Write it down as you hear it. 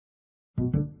Five,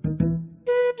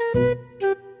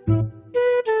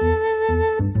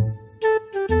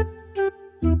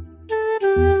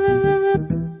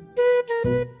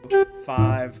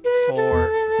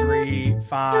 four, three,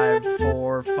 5,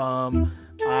 4, fum.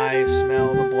 I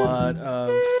smell the blood of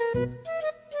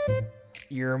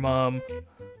your mom.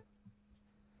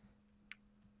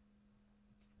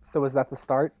 So is that the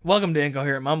start? Welcome to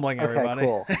Incoherent Mumbling, everybody. Okay,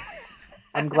 cool.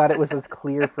 I'm glad it was as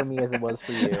clear for me as it was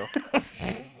for you.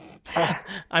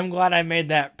 I'm glad I made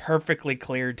that perfectly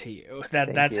clear to you.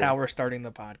 That's you. how we're starting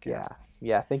the podcast.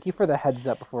 Yeah. Thank you for the heads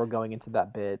up before going into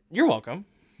that bit. You're welcome.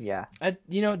 Yeah.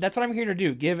 That's what I'm here to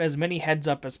do. Give as many heads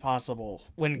up as possible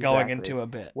when going into a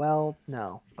bit. Well,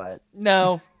 no, but...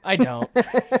 No, I don't.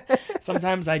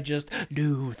 Sometimes I just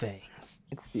do things.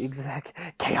 It's the exact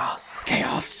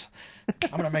chaos.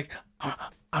 I'm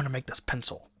gonna make this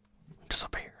pencil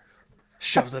disappear.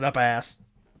 Shoves it up ass.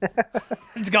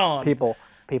 It's gone.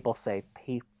 People say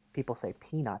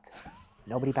peanut.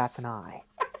 Nobody bats an eye.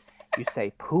 You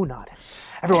say poo nut.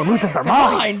 Everyone loses their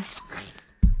minds.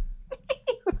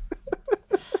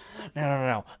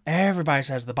 No. Everybody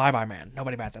says the bye-bye man.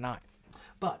 Nobody bats an eye.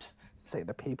 But say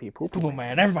the pee-pee poo poo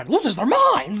man. Everybody loses their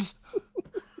minds.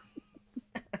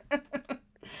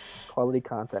 Quality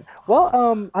content.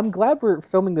 Well, I'm glad we're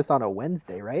filming this on a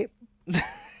Wednesday, right?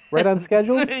 Right on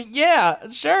schedule? Yeah,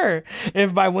 sure.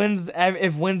 If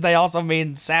Wednesday also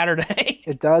means Saturday.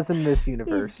 It does in this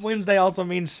universe. Wednesday also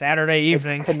means Saturday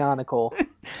evening. It's canonical.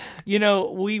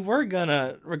 We were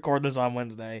gonna record this on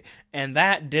Wednesday, and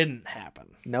that didn't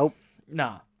happen. Nope.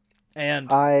 Nah. And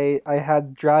I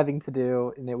had driving to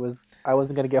do, and I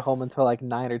wasn't gonna get home until like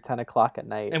 9 or 10 o'clock at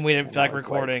night. And we didn't feel like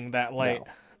recording that late. No.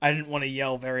 I didn't want to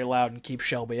yell very loud and keep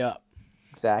Shelby up.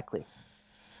 Exactly.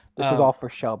 This was all for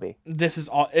Shelby. This is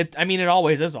all. It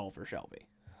always is all for Shelby.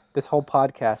 This whole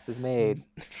podcast is made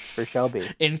for Shelby.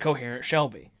 Incoherent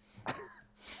Shelby.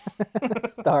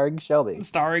 Starring Shelby.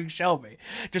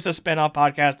 Just a spin-off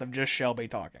podcast of just Shelby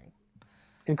talking.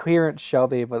 Incoherent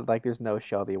Shelby, but like there's no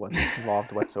Shelby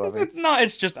involved whatsoever.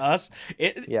 It's just us.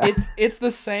 It's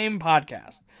the same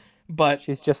podcast, but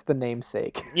she's just the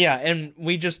namesake. Yeah, and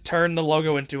we just turn the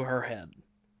logo into her head.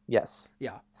 Yes.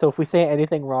 Yeah. So if we say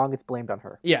anything wrong, it's blamed on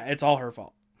her. Yeah, it's all her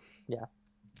fault. Yeah.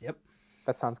 Yep.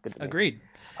 That sounds good to me. Agreed.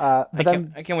 I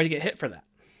can't wait to get hit for that.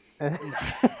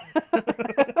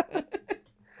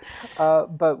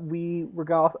 But we were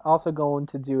also going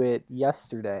to do it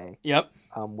yesterday. Yep.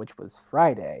 Which was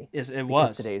Friday. It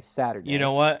was. Today's Saturday. You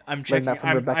know what? I'm checking.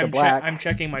 I'm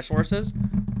checking my sources.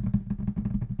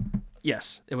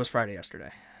 Yes, it was Friday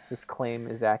yesterday. This claim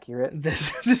is accurate.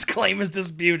 This claim is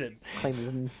disputed. This claim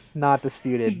is not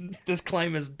disputed. This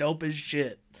claim is dope as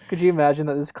shit. Could you imagine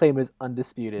that this claim is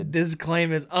undisputed? This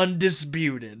claim is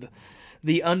undisputed.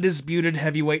 The undisputed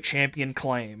heavyweight champion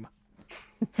claim.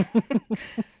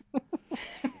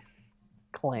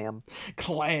 Clam.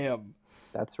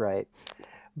 That's right.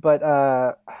 But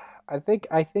I think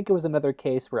it was another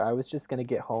case where I was just gonna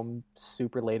get home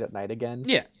super late at night again.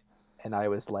 Yeah. And I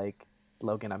was like,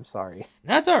 Logan, I'm sorry.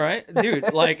 That's all right,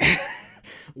 dude. Like,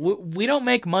 we don't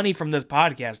make money from this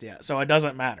podcast yet, so it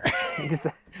doesn't matter.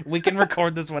 We can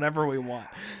record this whenever we want.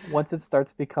 Once it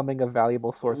starts becoming a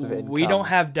valuable source of income, we don't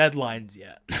have deadlines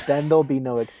yet. Then there'll be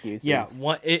no excuses. Yeah,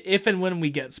 if and when we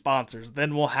get sponsors,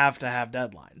 then we'll have to have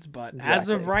deadlines. But as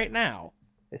of right now,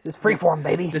 this is freeform,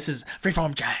 baby. This is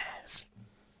freeform jazz.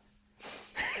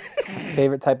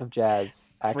 Favorite type of jazz,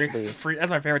 actually.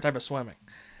 That's my favorite type of swimming.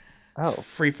 Oh,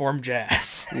 freeform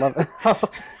jazz. Love it.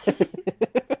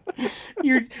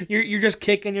 You're just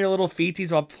kicking your little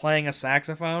feetsies while playing a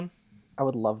saxophone. I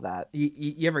would love that.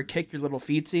 You ever kick your little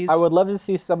feetsies? I would love to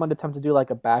see someone attempt to do like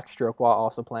a backstroke while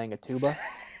also playing a tuba.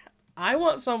 I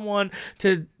want someone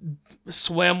to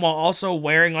swim while also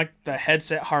wearing like the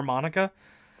headset harmonica.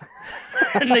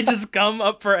 And they just come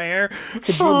up for air.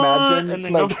 Could you imagine? And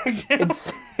then like, go back down.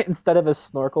 Instead of a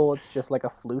snorkel, it's just like a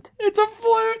flute. It's a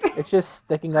flute. It's just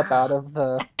sticking up out of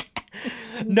the.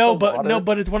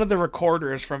 But it's one of the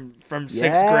recorders from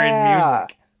 6th grade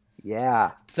music.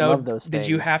 Yeah. So love those things. Did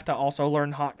you have to also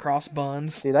learn hot cross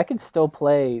buns? Dude, I could still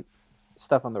play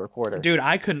stuff on the recorder. Dude,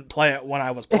 I couldn't play it when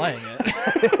I was playing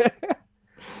it.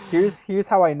 Here's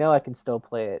how I know I can still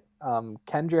play it.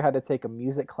 Kendra had to take a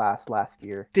music class last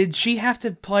year. Did she have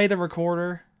to play the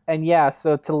recorder? And yeah,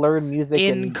 so to learn music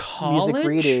in college, music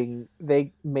reading,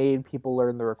 they made people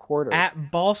learn the recorder. At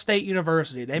Ball State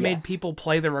University, they made people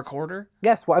play the recorder?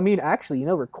 Yes, well, I mean, actually,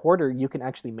 recorder, you can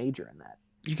actually major in that.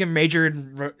 You can major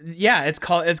in... it's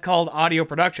called audio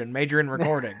production, major in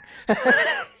recording.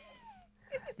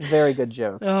 Very good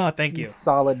joke. Oh, thank you.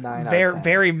 Solid 9 out Very, of 10.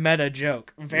 very meta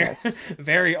joke. Very, Yes.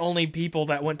 very only people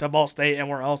that went to Ball State and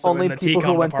were also in the people who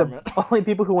TCOM went department. Only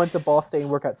people who went to Ball State and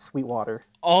work at Sweetwater.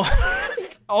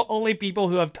 Only people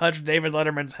who have touched David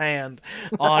Letterman's hand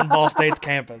on Ball State's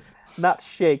campus. Not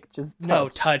shake, just touch. No,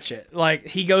 touch it. Like,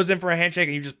 he goes in for a handshake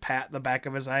and you just pat the back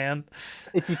of his hand.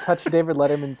 If you touch David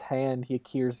Letterman's hand, he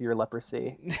cures your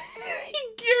leprosy. He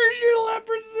cures your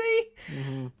leprosy.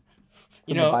 Mm-hmm. It's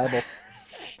You in know, the Bible.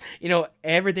 You know,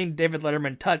 everything David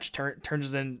Letterman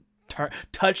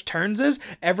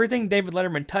everything David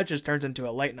Letterman touches turns into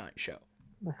a late night show.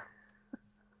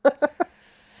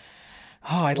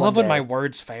 Oh, I love when my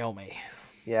words fail me.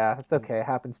 Yeah, it's okay. It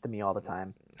happens to me all the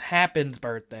time. Happens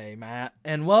birthday, Matt,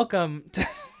 and welcome to...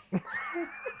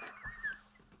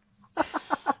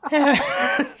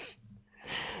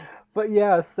 But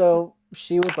yeah, so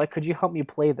she was like, could you help me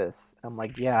play this? And I'm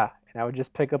like, yeah. And I would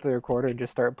just pick up the recorder and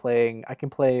just start playing. I can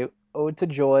play Ode to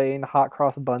Joy and Hot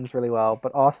Cross Buns really well,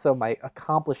 but also my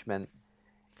accomplishment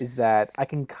is that I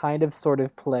can kind of sort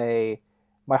of play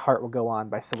My Heart Will Go On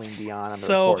by Celine Dion on the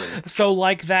recording. So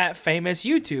like that famous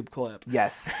YouTube clip.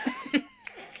 Yes.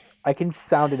 I can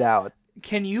sound it out.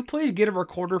 Can you please get a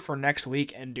recorder for next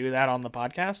week and do that on the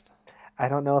podcast? I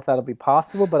don't know if that'll be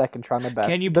possible, but I can try my best.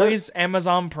 Can you please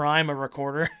Amazon Prime a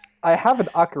recorder? I have an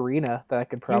ocarina that I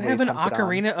could probably. You have an attempt it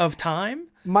ocarina on. of time?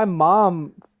 My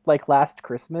mom, like last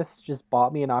Christmas, just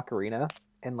bought me an ocarina,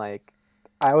 and like,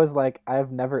 I was like,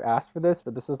 I've never asked for this,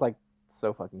 but this is like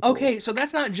so fucking cool. Okay, so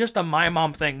that's not just a my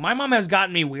mom thing. My mom has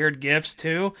gotten me weird gifts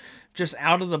too, just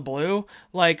out of the blue.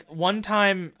 Like one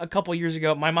time a couple years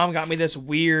ago, my mom got me this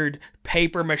weird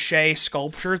paper mache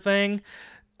sculpture thing.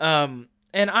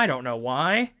 And I don't know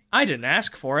why. I didn't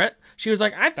ask for it. She was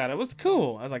like, I thought it was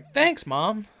cool. I was like, thanks,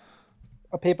 Mom.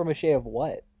 A paper mache of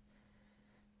what?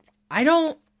 I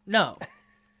don't know.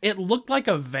 It looked like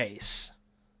a vase.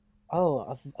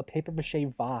 Oh, a paper mache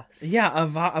vase. Yeah, a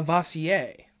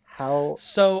vasier. How?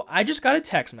 So I just got a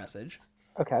text message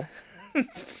Okay.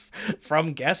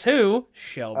 from guess who?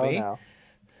 Shelby. Oh no.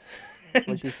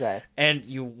 What'd she say? And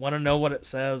you want to know what it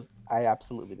says? I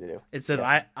absolutely do. It says,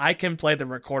 Yes. I can play the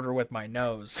recorder with my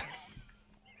nose.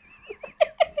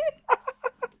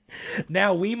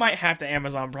 Now, we might have to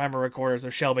Amazon Prime a recorder so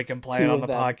Shelby can play it Two on of the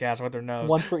them. podcast with her nose.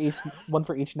 One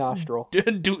for each nostril.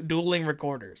 Dueling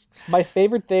recorders. My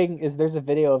favorite thing is there's a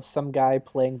video of some guy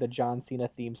playing the John Cena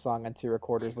theme song on 2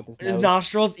 recorders with his nose. His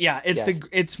nostrils? Yeah, it's Yes.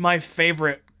 it's my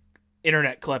favorite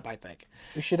internet clip, I think.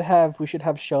 We should have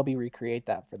Shelby recreate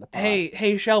that for the pod.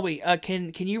 Hey Shelby,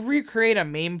 can you recreate a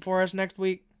meme for us next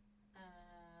week?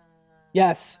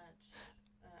 Yes.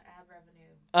 Ad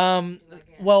revenue.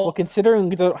 Well, considering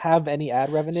we don't have any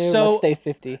ad revenue, So- let's stay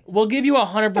 50. We'll give you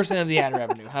 100% of the ad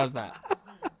revenue. How's that?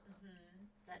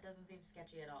 That doesn't seem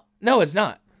sketchy at all. No, it's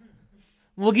not.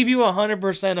 We'll give you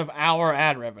 100% of our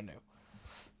ad revenue.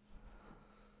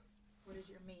 What is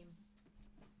your meme?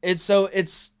 It's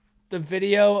the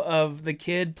video of the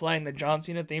kid playing the John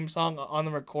Cena theme song on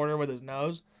the recorder with his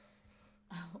nose.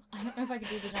 I don't know if I can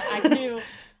do the. I can do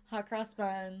hot cross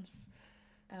buns,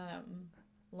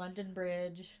 London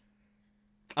Bridge.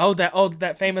 Oh,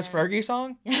 that famous Fergie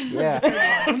song? Yeah.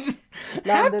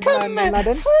 How London, come London,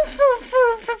 London.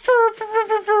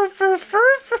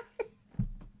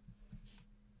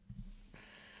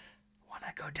 When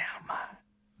I go down my...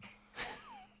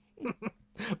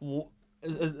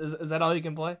 is that all you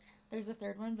can play? There's a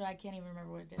third one, but I can't even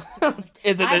remember what it is. To be honest.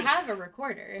 Is it I the- have a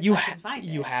recorder. If You I can find it.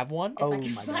 You have one? If I Oh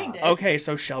can my find God. it. Okay,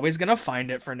 so Shelby's gonna find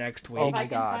it for next week. Oh If my I can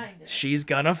God. find it. She's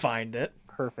gonna find it.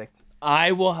 Perfect.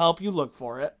 I will help you look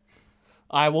for it.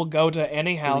 I will go to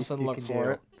any house Least and you look can for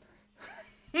do. it.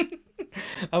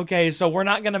 Okay, so we're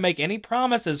not gonna make any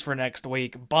promises for next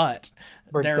week, but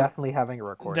We're there, definitely having a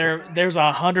recorder. there's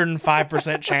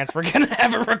 105% chance we're gonna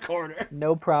have a recorder.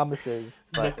 No promises,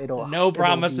 but No it'll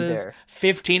promises. be there.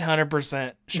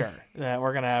 1,500% sure that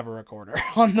we're gonna have a recorder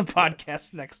on the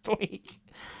podcast next week.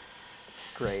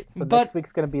 Great. So But- next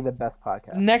week's gonna be the best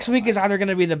podcast. Next week is either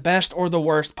gonna be the best or the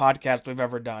worst podcast we've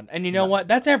ever done, and you know what?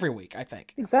 That's every week. I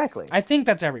think. Exactly. I think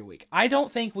that's every week. I don't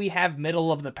think we have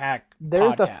middle of the pack.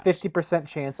 There's podcasts. a 50%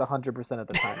 chance 100% of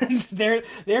the time.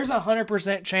 There's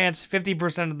 100% chance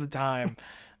 50% of the time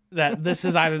that this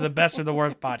is either the best or the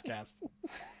worst podcast.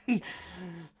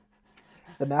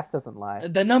 The math doesn't lie.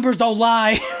 The numbers don't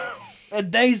lie.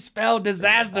 They spell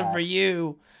disaster for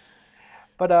you.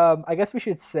 But I guess we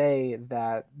should say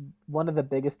that one of the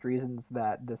biggest reasons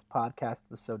that this podcast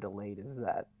was so delayed is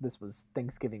that this was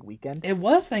Thanksgiving weekend. It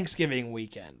was Thanksgiving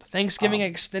weekend. Thanksgiving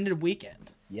extended weekend.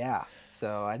 Yeah.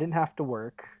 So I didn't have to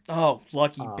work. Oh,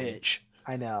 lucky bitch.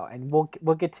 I know, and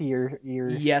we'll get to your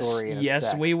Yes, story in a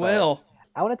yes, sec, we but will.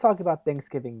 I want to talk about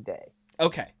Thanksgiving Day.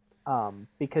 Okay.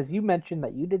 Because you mentioned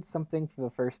that you did something for the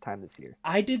first time this year.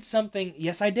 I did something.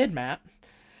 Yes, I did, Matt.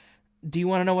 Do you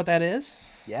want to know what that is?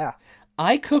 Yeah,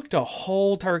 I cooked a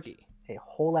whole turkey. a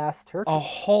whole ass turkey. A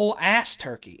whole ass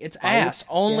turkey. It's Right? ass.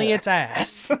 Only Yeah. it's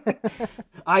ass.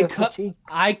 I Just the cheeks.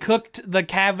 I cooked the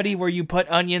cavity where you put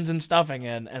onions and stuffing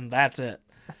in, and that's it.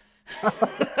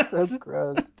 So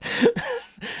gross.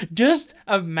 Just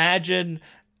imagine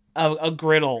a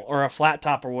griddle or a flat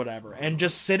top or whatever, and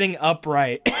just sitting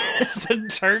upright is a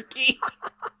turkey.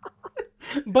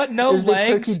 But no Is the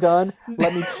legs. turkey done?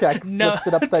 Let me check. No. Flips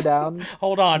it upside down.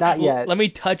 Hold on. Not yet. Let me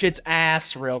touch its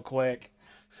ass real quick.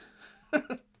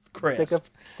 Crisp.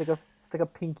 Stick a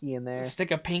pinky in there.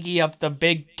 Stick a pinky up the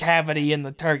big cavity in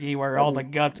the turkey where all the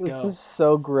guts This go. is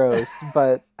so gross.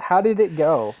 But how did it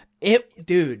go?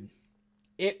 Dude,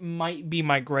 it might be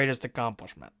my greatest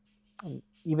accomplishment.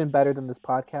 Even better than this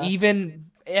podcast.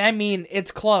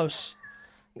 It's close.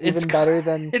 Even better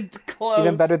than It's close.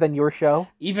 even better than your show.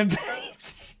 Even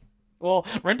well,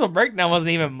 Rental Breakdown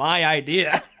wasn't even my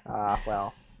idea.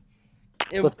 Well,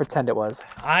 It- let's pretend it was.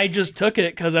 I just took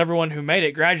it because everyone who made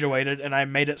it graduated, and I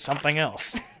made it something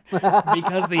else.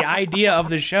 Because the idea of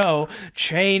the show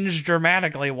changed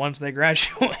dramatically once they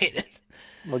graduated.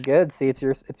 Well, good. See, it's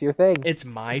your thing. It's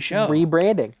my show.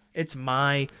 Rebranding. It's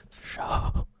my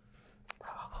show.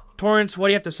 Torrance, what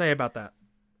do you have to say about that?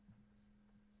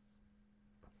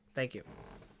 Thank you.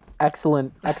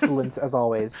 Excellent as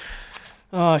always.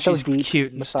 Oh, So she's deep,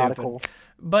 cute and methodical. stupid.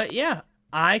 But yeah,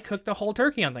 I cooked a whole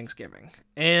turkey on Thanksgiving,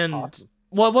 and Awesome.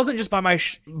 well, it wasn't just by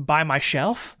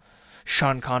myself.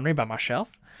 Sean Connery by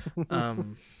myself.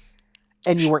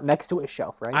 And you weren't next to a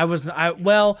shelf, right?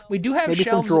 We do have Maybe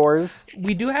shelves. some drawers,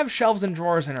 We do have shelves and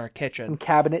drawers in our some kitchen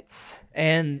cabinets.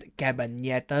 and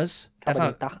cabanetas.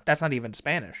 Cabaneta. That's not even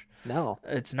Spanish. No,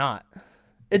 It's not.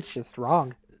 It's just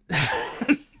wrong.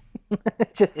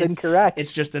 It's just incorrect.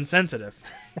 It's just insensitive.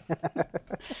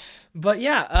 But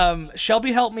yeah,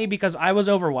 Shelby helped me because I was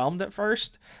overwhelmed at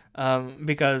first.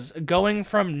 Because going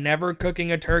from never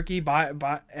cooking a turkey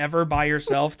ever by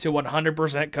yourself to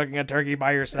 100% cooking a turkey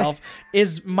by yourself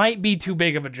might be too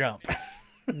big of a jump.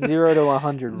 0 to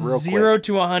 100 real quick. 0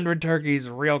 to 100 turkeys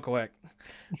real quick.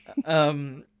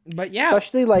 But yeah.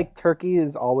 Especially like turkey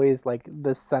is always like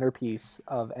the centerpiece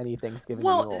of any Thanksgiving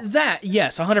Well, meal.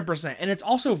 yes, 100%. And it's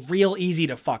also real easy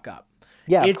to fuck up.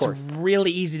 Yeah, of It's course. really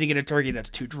easy to get a turkey that's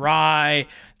too dry,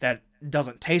 that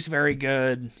doesn't taste very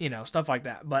good, stuff like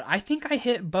that. But I think I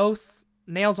hit both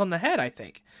nails on the head, I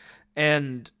think.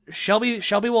 And Shelby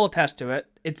will attest to it.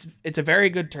 It's a very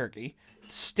good turkey.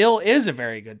 Still is a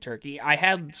very good turkey. I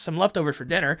had some leftovers for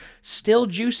dinner, still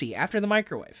juicy after the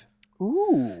microwave.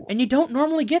 Ooh, And you don't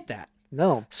normally get that.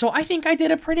 no, So I think I did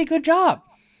a pretty good job.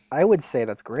 I would say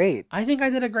that's great. I think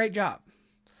I did a great job.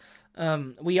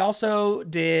 We also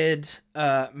did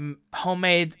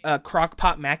homemade crock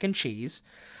pot mac and cheese,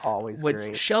 Always which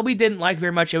great. Shelby didn't like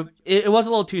very much. It was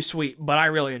a little too sweet, but I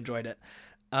really enjoyed it.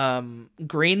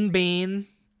 Green bean,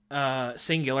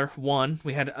 singular, one.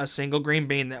 We had a single green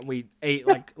bean that we ate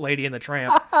like Lady and the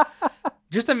Tramp.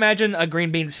 Just imagine a green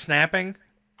bean snapping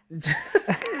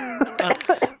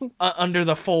under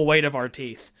the full weight of our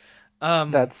teeth.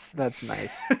 That's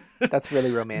nice. That's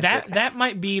really romantic. That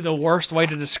might be the worst way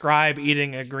to describe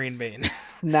eating a green bean.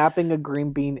 Snapping a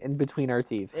green bean in between our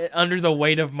teeth. Under the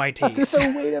weight of my Under teeth.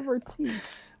 the weight of our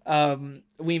teeth.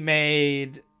 We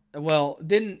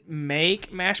didn't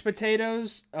make mashed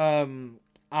potatoes.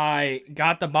 I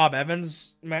got the Bob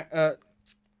Evans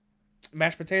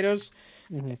mashed potatoes,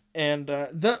 and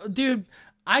dude,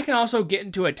 I can also get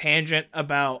into a tangent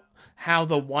about how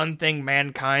the one thing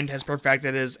mankind has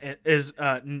perfected is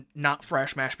not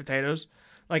fresh mashed potatoes.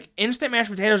 Like instant mashed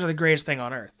potatoes are the greatest thing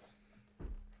on earth.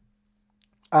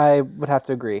 I would have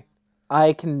to agree.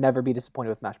 I can never be disappointed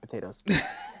with mashed potatoes.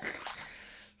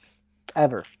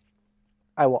 Ever.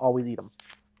 I will always eat them.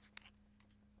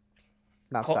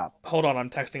 Not stop. Hold on, I'm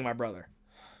texting my brother.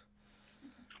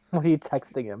 What are you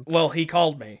texting him? Well, he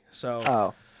called me, so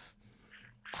Oh,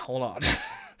 hold on.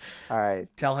 all right.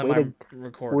 Tell him Way I'm to-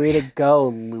 recording. Way to go,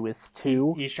 Lewis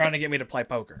 2. He's trying to get me to play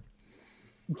poker.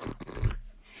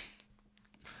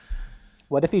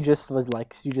 What if he just was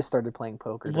like, you just started playing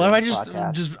poker? What if I during the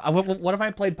podcast? what if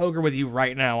I played poker with you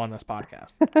right now on this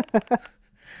podcast?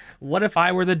 What if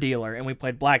I were the dealer and we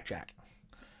played blackjack?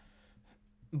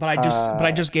 But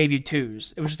I just gave you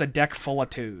twos. It was just a deck full of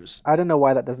twos. I don't know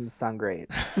why that doesn't sound great.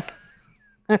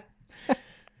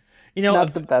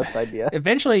 Not the best idea.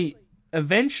 Eventually,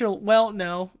 well,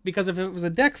 no, because if it was a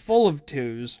deck full of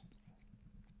twos,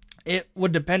 It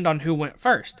would depend on who went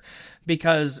first,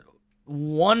 because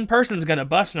one person's gonna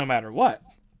bust no matter what.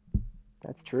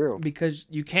 That's true. Because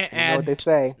you can't You know what they add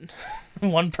say.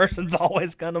 one person's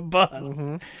always gonna bust.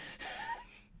 Mm-hmm.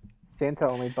 Santa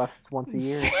only busts once a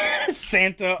year.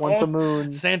 Santa Once a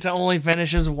moon. Santa only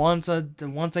finishes once a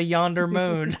yonder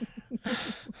moon.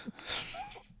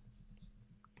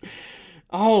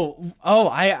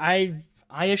 I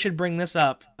should bring this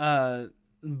up.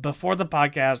 Before the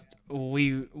podcast,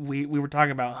 we were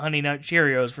talking about Honey Nut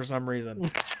Cheerios for some reason.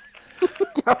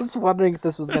 I was wondering if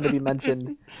this was going to be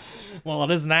mentioned. Well, it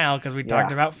is now because we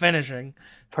talked about finishing.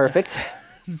 Perfect.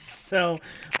 So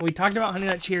we talked about Honey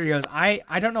Nut Cheerios. I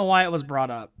don't know why it was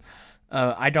brought up.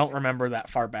 I don't remember that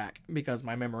far back because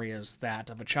my memory is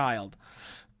that of a child.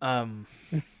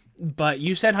 But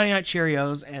you said Honey Nut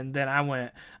Cheerios, and then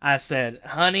I said,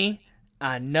 honey,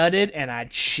 I nutted and I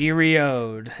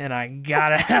Cheerio'd, and I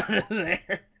got out of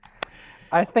there.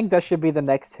 I think that should be the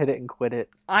next hit it and quit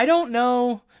it. I don't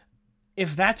know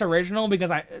if that's original because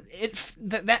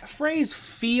that phrase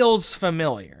feels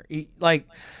familiar. Like,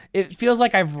 it feels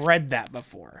like I've read that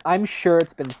before. I'm sure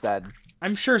it's been said.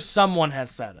 I'm sure someone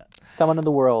has said it. Someone in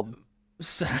the world.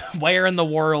 So, where in the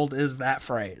world is that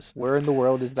phrase? Where in the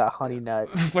world is that honey nut?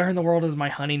 Where in the world is my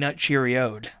Honey Nut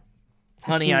Cheerio'd?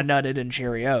 Honey, I nutted and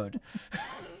Cheerio'd.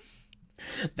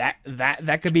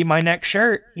 That could be my next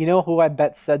shirt. You know who I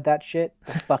bet said that shit?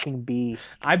 The fucking bee.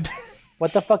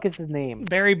 What the fuck is his name?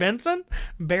 Barry Benson?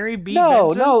 Barry B. No,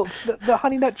 Benson? no, the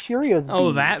Honey Nut Cheerios bee.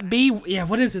 Oh, that bee? Yeah,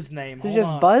 what is his name? Is it Hold just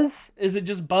on. Buzz? Is it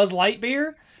just Buzz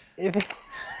Lightbeer? If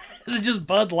Is it just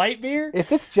Bud Lightbeer?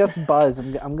 if it's just Buzz,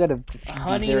 I'm gonna be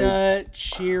Honey very Nut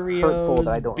Cheerios hurtful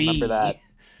that I don't bee. remember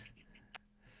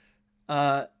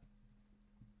that.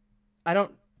 I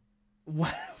don't.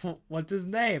 What's his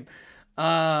name?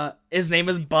 His name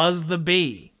is Buzz the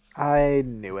Bee. I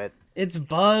knew it. It's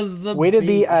Buzz the Way Bee. to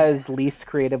be as least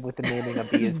creative with the naming a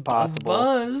bee as possible.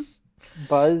 Buzz.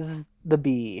 Buzz the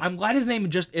bee. I'm glad his name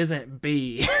just isn't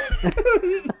Bee.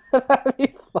 That'd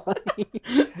be funny.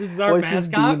 This is our What's his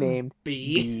mascot. bee named?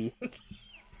 Bee. Bee.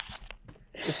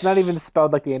 It's not even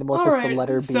spelled like the animal. It's All just right, the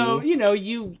letter B. so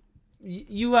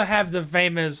you have the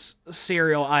famous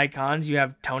cereal icons. You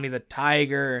have Tony the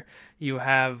Tiger. You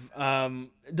have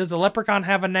does the leprechaun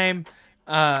have a name?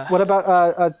 What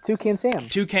about Toucan Sam?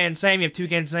 Toucan Sam. You have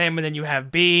Toucan Sam, and then you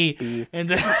have Bee. Bee. And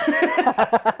then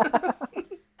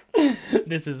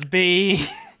this is Bee.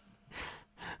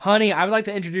 Honey, I would like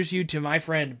to introduce you to my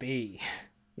friend Bee.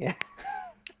 Yeah.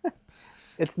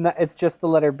 It's just the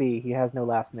letter B. He has no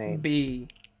last name. Bee.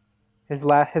 His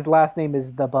last name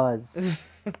is the Buzz.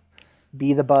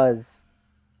 Be the Buzz.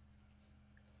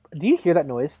 Do you hear that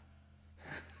noise?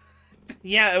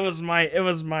 Yeah, it was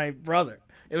my brother.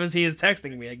 He is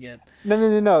texting me again.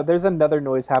 No. There's another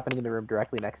noise happening in the room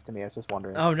directly next to me. I was just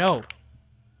wondering. Oh no.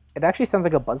 It actually sounds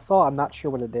like a buzzsaw. I'm not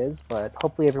sure what it is, but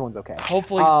hopefully everyone's okay.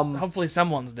 Hopefully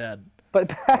someone's dead. But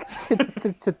back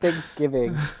to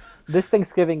Thanksgiving. This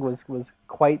Thanksgiving was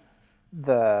quite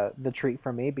the treat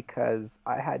for me because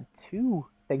I had 2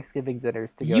 Thanksgiving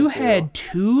dinners to go You to. had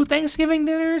 2 Thanksgiving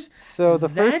dinners? So the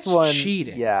That's first one,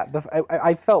 cheating. yeah,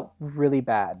 I felt really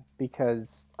bad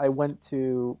because I went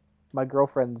to my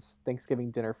girlfriend's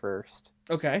Thanksgiving dinner first.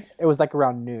 Okay. It was like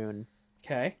around noon,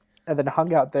 Okay. and then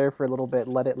hung out there for a little bit,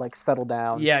 let it like settle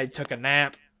down. Yeah, I took a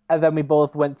nap. And then we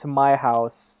both went to my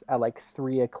house at like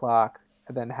 3:00,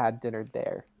 and then had dinner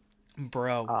there.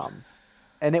 Bro.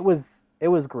 And it was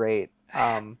great.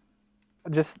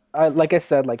 Like I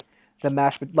said, like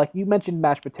like you mentioned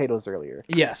mashed potatoes earlier.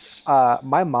 Yes.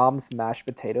 My mom's mashed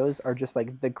potatoes are just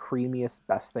like the creamiest,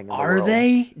 best thing in the Are world.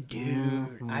 they?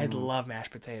 Dude, I love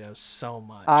mashed potatoes so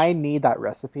much. I need that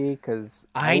recipe because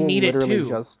I will need it literally too.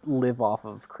 just live off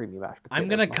of creamy mashed potatoes. I'm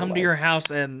gonna my come whole to your life.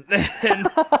 house and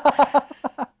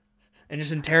and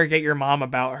just interrogate your mom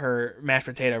about her mashed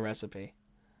potato recipe.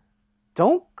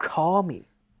 Don't call me.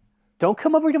 Don't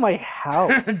come over to my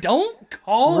house. Don't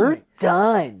call We're me.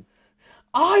 done.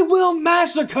 I will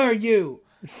massacre you.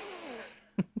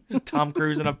 Tom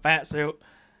Cruise in a fat suit.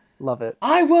 Love it.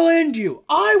 I will end you.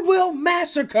 I will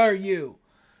massacre you.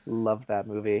 Love that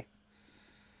movie.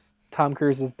 Tom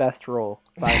Cruise's best role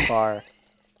by far.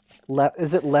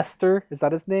 Is it Lester? Is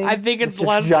that his name? I think it's With just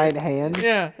Lester. Giant hands.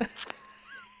 Yeah.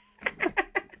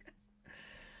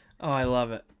 Oh, I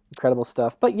love it. Incredible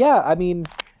stuff. But yeah, I mean,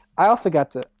 I also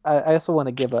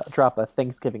want to drop a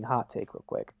Thanksgiving hot take real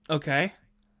quick. Okay.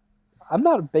 I'm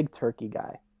not a big turkey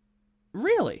guy.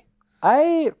 Really?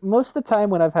 Most of the time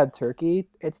when I've had turkey,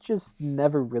 it's just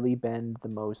never really been the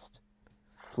most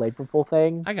flavorful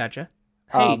thing. I gotcha.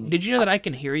 Hey, Um, did you know that I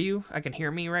can hear you? I can hear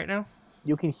me right now?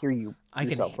 You can hear you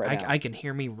yourself right now. I can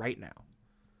hear me right now.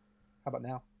 How about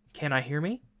now? Can I hear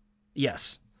me?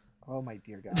 Yes. Oh my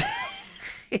dear God.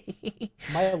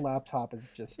 My laptop is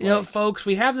just You know, folks,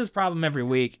 we have this problem every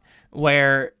week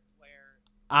where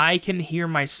I can hear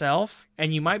myself,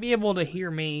 and you might be able to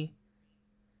hear me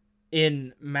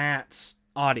in Matt's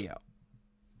audio.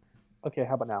 Okay,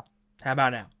 how about now? How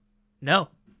about now? No,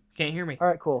 can't hear me. All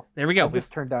right, cool. There we go. I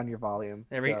just turned down your volume.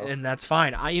 And that's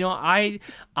fine. I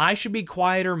should be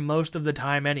quieter most of the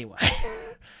time anyway.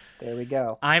 There we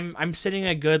go. I'm sitting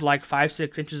a good like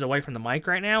 5-6 inches away from the mic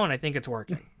right now, and I think it's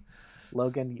working.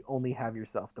 Logan, you only have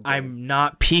yourself to blame. I'm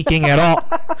not peeking at all.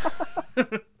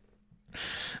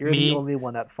 You're the only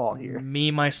one at fault here.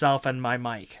 Me, myself, and my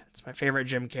mic. It's my favorite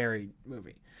Jim Carrey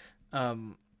movie.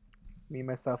 Me,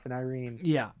 myself, and Irene.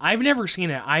 Yeah, I've never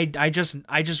seen it. I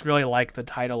just really like the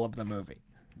title of the movie.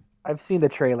 I've seen the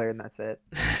trailer and that's it.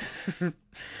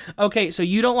 Okay, so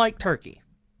you don't like turkey.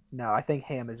 No, I think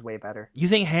ham is way better. You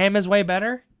think ham is way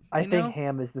better? I think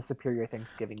ham is the superior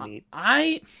Thanksgiving meat.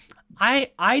 I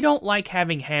don't like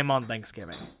having ham on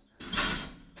Thanksgiving.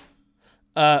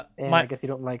 I guess you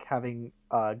don't like having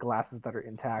glasses that are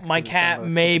intact. My cat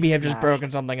maybe have just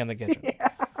broken something in the kitchen. Yeah.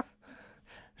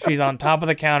 She's on top of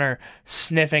the counter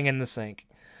sniffing in the sink.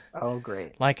 Oh,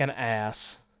 great. Like an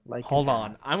ass. Hold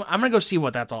on. I'm going to go see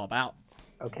what that's all about.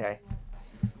 Okay.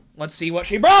 Let's see what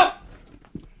she broke.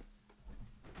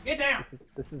 Get down.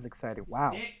 This is exciting.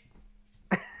 Wow. Break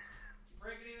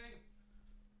anything?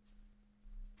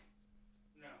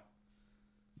 No.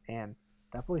 Man,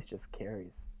 that voice just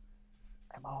carries.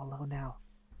 I'm all alone now.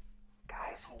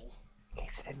 Guys, in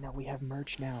case I didn't know, we have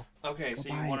merch now. Okay, Go so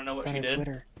you buy want to know what it. she It's on did?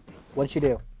 Twitter. What did she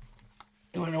do?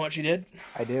 You want to know what she did?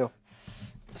 I do.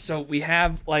 So we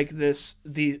have like this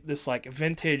like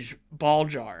vintage ball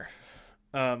jar,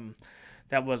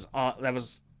 that was on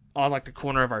like the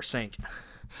corner of our sink.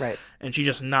 Right. And she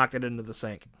just knocked it into the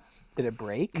sink. Did it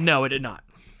break? No, it did not.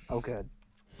 Oh, good.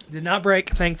 Did not break,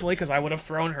 thankfully, because I would have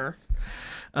thrown her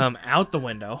out the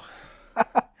window.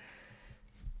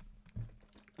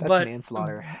 That's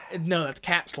manslaughter. No, that's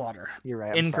cat slaughter. You're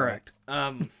right. I'm Incorrect.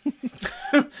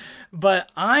 But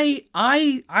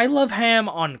I love ham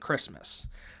on Christmas.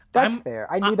 That's fair.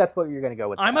 I knew that's what you were gonna go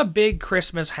with. I'm a big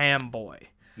Christmas ham boy.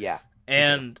 Yeah.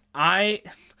 And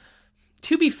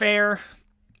to be fair,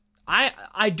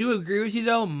 I do agree with you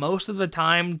though. Most of the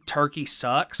time, turkey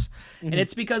sucks, and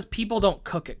it's because people don't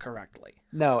cook it correctly.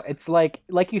 No, it's like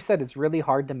you said, it's really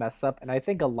hard to mess up, and I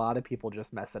think a lot of people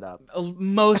just mess it up.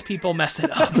 Most people mess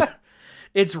it up.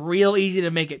 It's real easy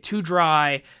to make it too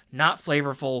dry, not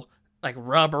flavorful, like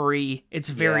rubbery. It's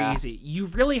very easy. You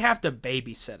really have to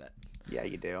babysit it. Yeah,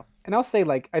 you do. And I'll say,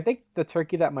 like, I think the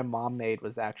turkey that my mom made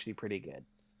was actually pretty good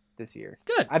this year.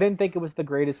 Good. I didn't think it was the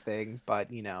greatest thing,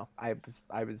 but you know, I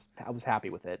was happy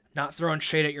with it. Not throwing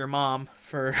shade at your mom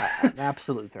for. I'm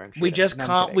absolutely throwing shade.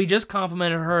 We just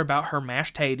complimented her about her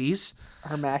mashed taters.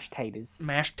 Her mashed taters.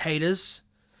 Mashed taters.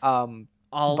 All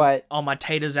my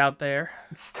taters out there.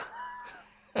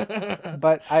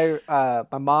 But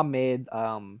my mom made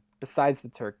besides the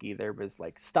turkey, there was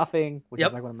like stuffing, which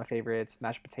is like one of my favorites,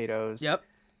 mashed potatoes,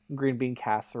 green bean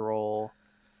casserole,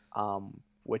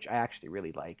 which I actually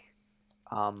really like.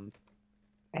 And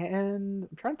I'm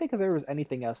trying to think if there was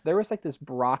anything else. There was like this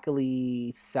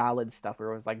broccoli salad stuff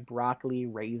where it was like broccoli,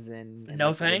 raisin. No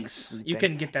like thanks. You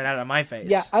can get that out of my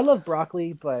face. Yeah, I love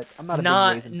broccoli, but I'm not a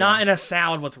big raisin not fan. in a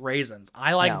salad with raisins.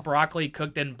 I like broccoli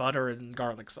cooked in butter and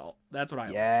garlic salt. That's what I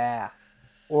like. Yeah.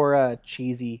 Or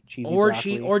cheesy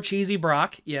broccoli. Or cheesy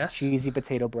brock, yes. Cheesy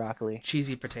potato broccoli.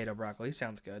 Cheesy potato broccoli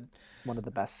sounds good. It's one of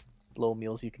the best little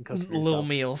meals you can cook for yourself. Little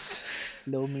meals.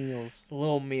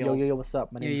 Yo, what's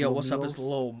up? My name's what's Meals. up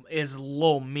is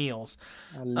little meals.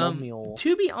 I love meal.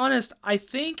 To be honest, I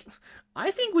think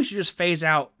we should just phase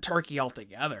out turkey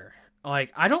altogether.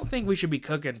 Like, I don't think we should be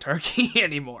cooking turkey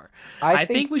anymore. I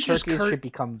think we should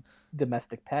become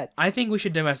domestic pets. I think we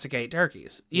should domesticate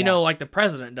turkeys. You know, like the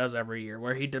president does every year,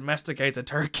 where he domesticates a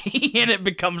turkey and it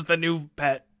becomes the new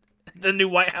pet, the new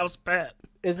White House pet.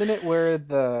 Isn't it where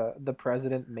the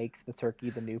president makes the turkey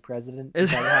the new president?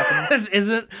 Is that what happens?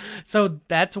 Isn't so?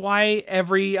 That's why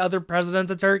every other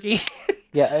president's a turkey.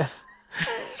 Yeah.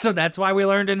 So that's why we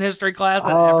learned in history class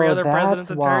that every other president's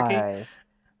a turkey.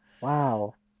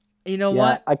 Wow. You know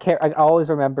what? I always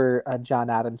remember John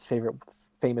Adams'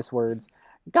 famous words.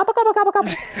 Gobble, gobble, gobble,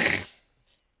 gobble.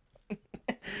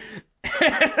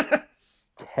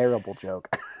 Terrible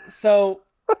joke. So,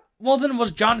 well, then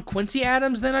was John Quincy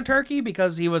Adams then a turkey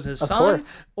because he was his son?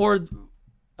 Course. Or,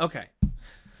 okay.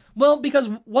 Well, because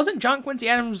wasn't John Quincy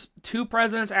Adams 2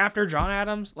 presidents after John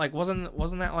Adams? Like, wasn't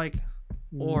that like...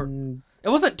 Or Mm, it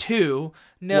wasn't 2.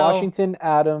 No. Washington,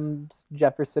 Adams,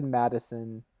 Jefferson,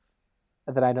 Madison.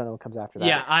 And then I don't know what comes after that.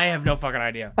 Yeah, I have no fucking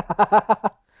idea.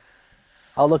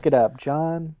 I'll look it up.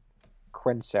 John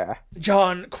Quincy.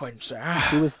 John Quincy.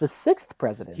 He was the 6th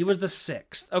president. He was the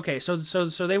 6th. Okay, so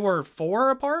they were 4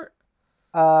 apart?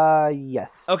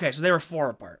 Yes. Okay, so they were 4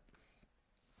 apart.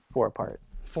 4 apart.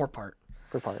 4 part.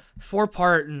 4 apart. 4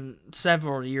 part and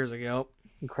several years ago.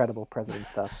 Incredible president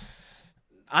stuff.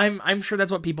 I'm sure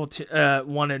that's what people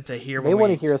wanted to hear. They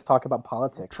want to hear us talk about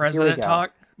politics. President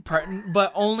talk,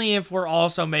 but only if we're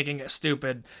also making it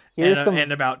stupid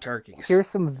and about turkeys. Here's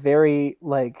some very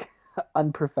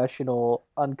unprofessional,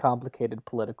 uncomplicated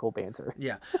political banter.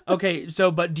 Yeah. Okay.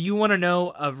 But do you want to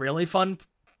know a really fun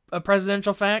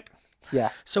presidential fact?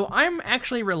 Yeah. So I'm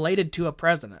actually related to a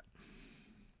president.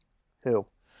 Who?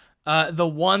 The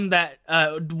one that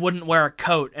wouldn't wear a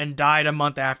coat and died a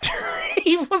month after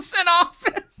he was in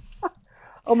office.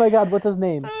 Oh my God, what's his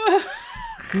name?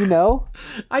 You know?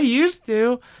 I used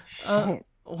to. Shit.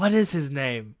 What is his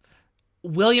name?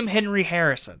 William Henry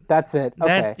Harrison. That's it.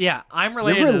 Okay. Yeah, I'm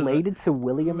related. You're related to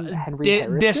William Henry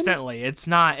Harrison? Distantly. It's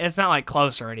not like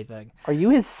close or anything. Are you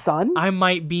his son? I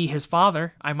might be his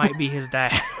father. I might be his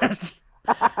dad.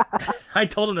 I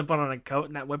told him to put on a coat,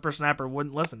 and that whippersnapper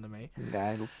wouldn't listen to me.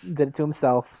 Yeah, he did it to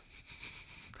himself.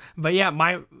 But yeah,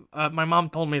 my mom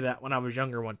told me that when I was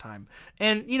younger one time,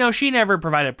 and she never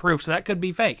provided proof, so that could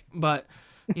be fake. But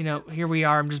here we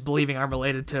are. I'm just believing I'm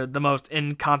related to the most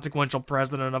inconsequential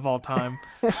president of all time.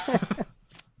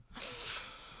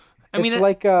 It's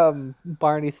like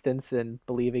Barney Stinson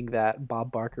believing that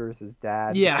Bob Barker is his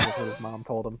dad. Yeah, that's what his mom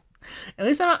told him. At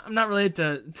least I'm not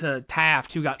related to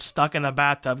Taft, who got stuck in a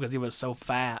bathtub because he was so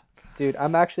fat. Dude,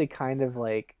 I'm actually kind of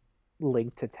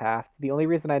linked to Taft. The only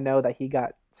reason I know that he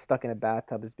got stuck in a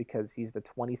bathtub is because he's the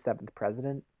 27th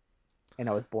president, and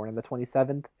I was born on the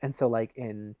 27th. And so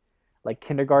in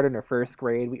kindergarten or first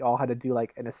grade, we all had to do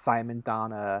an assignment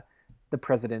on the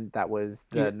president that was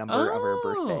the number of our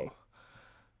birthday.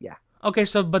 Yeah. Okay,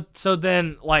 so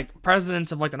then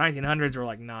presidents of the 1900s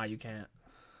were nah, you can't.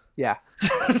 Yeah.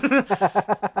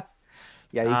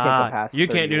 Yeah, you can't go past. You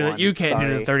can't do that. You can't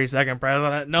do the 32nd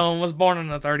president. No one was born in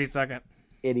the 32nd.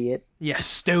 Idiot. Yeah,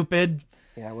 stupid.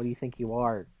 Yeah, what do you think you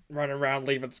are? Running around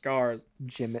leaving scars.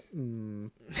 Slimothy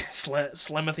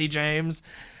James.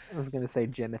 I was gonna say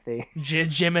Jimothy.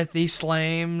 Jimothy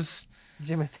Slames.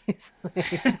 Jimothy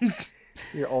Slames.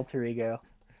 Your alter ego.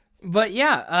 But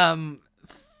yeah,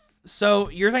 so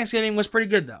your Thanksgiving was pretty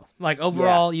good though.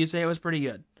 Overall, you'd say it was pretty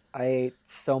good. I ate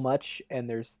so much, and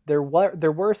there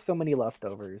were so many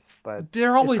leftovers, but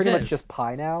there always it's pretty is. much just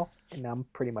pie now, and I'm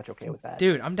pretty much okay with that.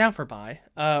 Dude, I'm down for pie.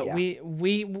 Yeah.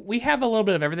 We have a little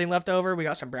bit of everything left over. We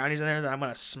got some brownies in there that I'm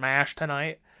gonna smash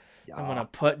tonight. Yeah. I'm gonna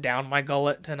put down my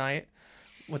gullet tonight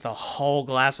with a whole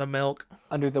glass of milk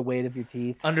under the weight of your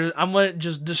teeth. I'm gonna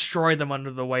just destroy them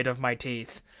under the weight of my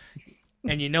teeth.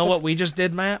 And you know what we just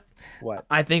did, Matt? What?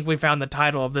 I think we found the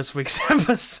title of this week's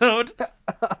episode.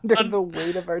 Under the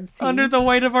weight of our teeth. Under the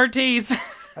weight of our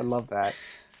teeth. I love that.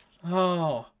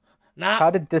 Oh.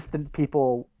 How did distant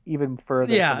people even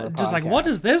further? Yeah, from the just podcast? what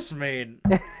does this mean?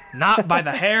 Not by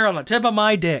the hair on the tip of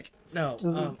my dick.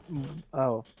 No.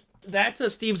 Oh. That's a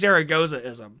Steve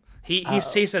Zaragoza-ism. He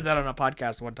said that on a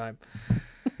podcast one time.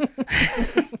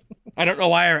 I don't know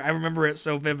why I remember it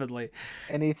so vividly.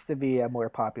 It needs to be a more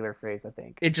popular phrase, I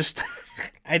think. It just,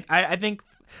 I think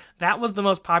that was the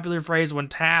most popular phrase when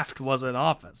Taft was in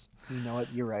office. You know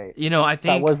what? You're right. I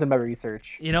think that was in my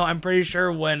research. I'm pretty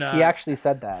sure when he actually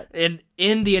said that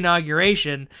in the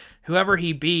inauguration, whoever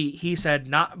he beat, he said,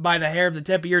 "Not by the hair of the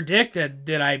tip of your dick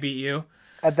did I beat you."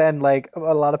 And then, a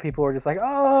lot of people were just like,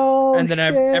 oh, and then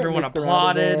shit. everyone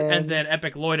applauded, and then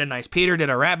Epic Lloyd and Nice Peter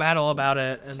did a rap battle about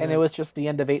it. And then, it was just the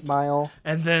end of 8 Mile.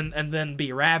 And then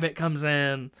B Rabbit comes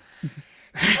in.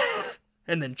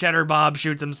 And then Cheddar Bob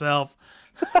shoots himself.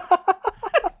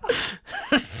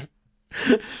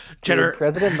 Dude,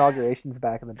 president inaugurations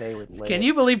back in the day were lit. Can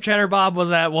you believe Cheddar Bob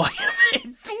was at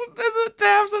William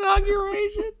Taft's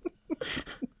inauguration?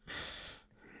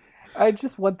 I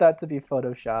just want that to be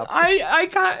Photoshopped. I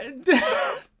got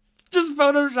just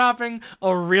photoshopping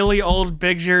a really old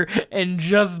picture and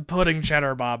just putting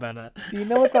Cheddar Bob in it. Do you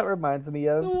know what that reminds me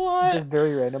of? What? Just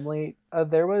very randomly.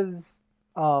 There was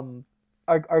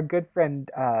our good friend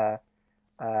I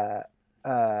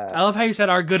love how you said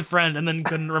our good friend and then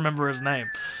couldn't remember his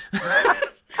name.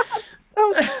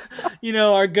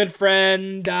 Our good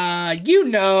friend, hair.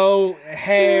 Dude,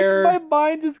 my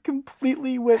mind just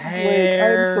completely went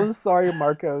blank. I'm so sorry,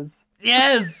 Marcos.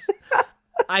 Yes.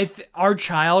 Our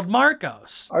child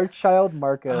Marcos. Our child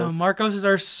Marcos. Marcos is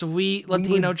our sweet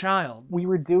Latino child. We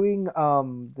were doing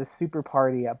the super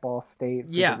party at Ball State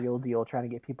for Yeah. the Real Deal, trying to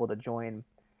get people to join.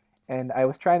 And I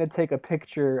was trying to take a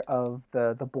picture of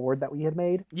the board that we had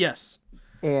made. Yes.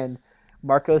 And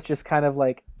Marcos just kind of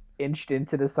like inched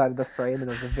into the side of the frame, and it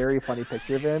was a very funny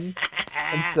picture of him.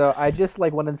 And so I just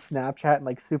like went on Snapchat and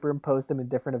like superimposed him in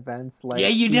different events. Like Yeah,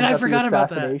 you did. he was I at forgot the about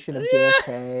that. assassination of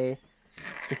JFK.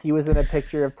 He was in a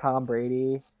picture of Tom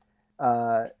Brady.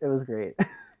 It was great.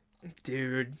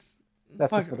 Dude.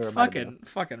 That's just what it reminded me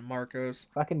Fucking Marcos.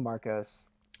 Fucking Marcos.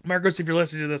 Marcos, if you're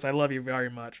listening to this, I love you very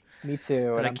much. Me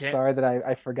too, and I I'm can't- sorry that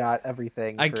I forgot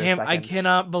everything. I for a can't. I second.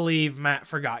 cannot believe Matt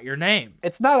forgot your name.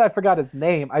 It's not that I forgot his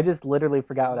name. I just literally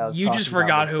forgot what I was. You just talking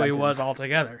about forgot who he mid-sentence. was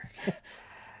altogether.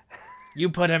 You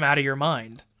put him out of your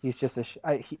mind. He's just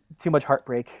too much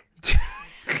heartbreak.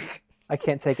 I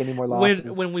can't take any more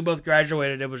losses. When we both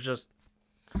graduated, it was just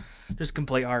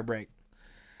complete heartbreak.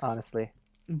 Honestly,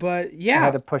 But I yeah,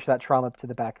 had to push that trauma up to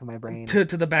the back of my brain. to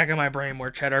the back of my brain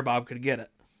where Cheddar Bob could get it.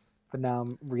 But now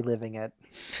I'm reliving it.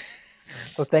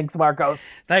 So thanks, Marcos.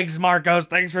 Thanks, Marcos.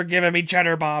 Thanks for giving me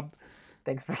Cheddar Bob.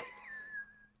 Thanks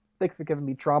for giving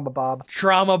me trauma, Bob.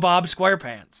 Trauma Bob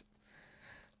SquarePants.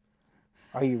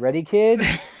 Are you ready, kid?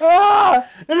 Ah!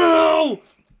 No!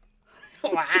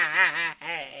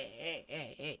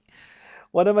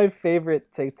 One of my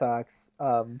favorite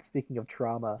TikToks, speaking of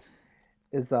trauma,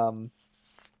 is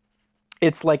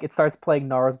it's like it starts playing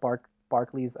Gnarls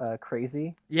Barkley's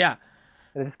Crazy. Yeah.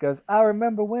 And it just goes, I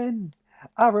remember when.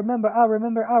 I remember. I've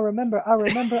never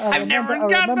got that, I never And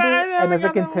as it got that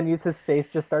one. continues, his face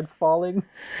just starts falling.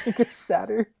 It gets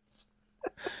sadder.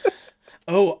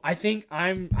 Oh, I think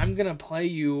I'm gonna play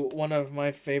you one of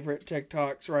my favorite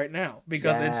TikToks right now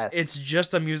because Yes. it's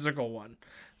just a musical one.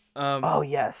 Oh,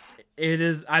 yes. It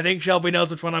is. I think Shelby knows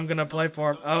which one I'm gonna play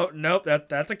for him. Oh nope,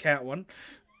 that's a cat one.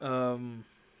 All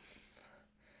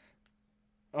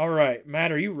right,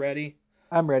 Matt, are you ready?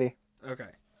 I'm ready. Okay,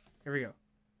 here we go.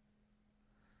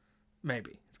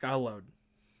 Maybe it's gotta load.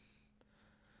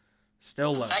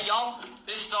 Still low. Hey y'all,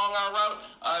 this song I wrote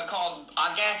called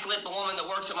I Gaslit the Woman That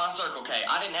Works at My Circle K.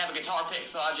 I didn't have a guitar pick,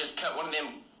 so I just cut one of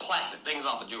them plastic things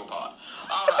off the jewel pod.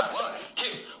 Alright, 1, 2,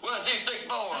 3,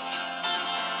 4.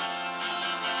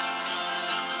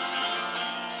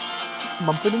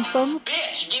 Mumford and Sons?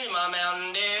 Bitch, give me my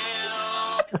Mountain Dew.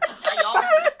 Hey y'all.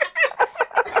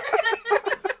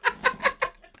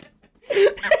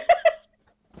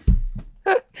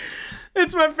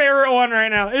 It's my favorite one right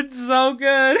now. It's so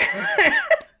good.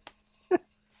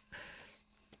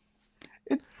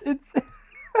 It's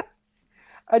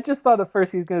I just thought at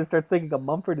first he was gonna start singing a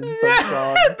Mumford and Sons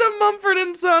song. The Mumford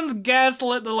and Sons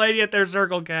gaslit the lady at their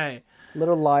Circle K.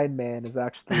 Little Lion Man is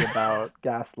actually about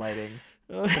gaslighting.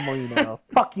 The more you know.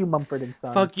 Fuck you, Mumford and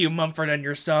Sons. Fuck you, Mumford and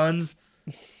your sons.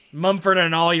 Mumford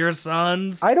and all your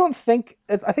sons. I think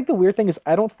the weird thing is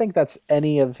I don't think that's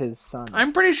any of his sons.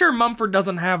 I'm pretty sure Mumford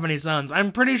doesn't have any sons.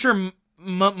 I'm pretty sure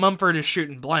Mumford is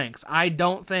shooting blanks. I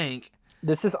don't think.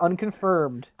 This is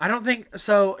unconfirmed. I don't think.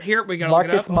 So here we gotta look it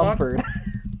Marcus up. Hold Mumford. on.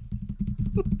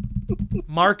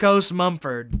 Marcos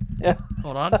Mumford. Yeah.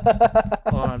 Hold on.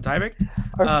 Hold on. I'm typing.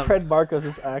 Our friend Marcos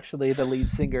is actually the lead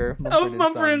singer Of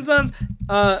Mumford and Sons.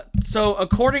 So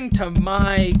according to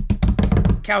my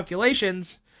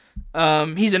calculations,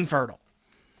 he's infertile.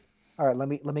 All right, let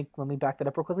me back that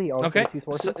up real quickly. I'll Okay. give you two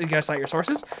sources. So, you gotta cite your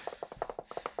sources.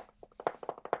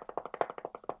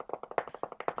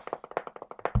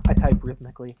 I type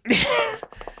rhythmically.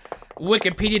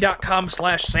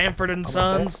 Wikipedia.com/Sanford and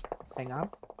Sons. Hang on.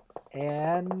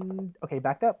 And okay,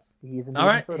 backed up. He's in. All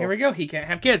right, here we go. He can't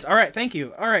have kids. All right, thank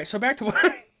you. All right, so back to what.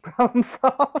 Problem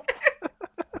solved.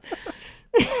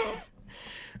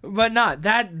 But not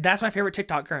that's my favorite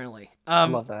TikTok currently.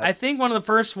 Love that. I think one of the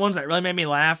first ones that really made me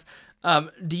laugh.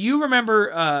 Do you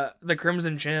remember the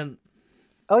Crimson Chin?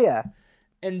 Oh yeah.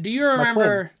 And do you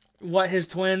remember what his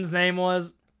twin's name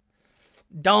was?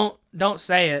 Don't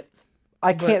say it.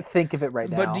 I can't think of it right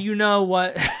now. But do you know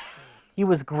what? He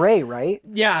was gray, right?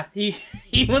 Yeah, he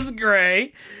was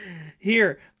gray.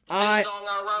 Here, This song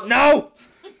I wrote. no.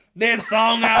 This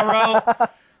song I wrote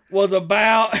was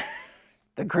about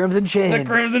The Crimson Chin. the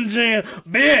Crimson Chin.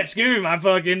 Bitch, give me my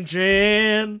fucking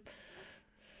chin.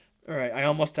 All right, I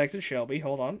almost texted Shelby.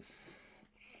 Hold on.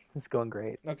 It's going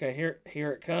great. Okay, here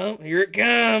it comes. Here it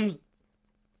comes.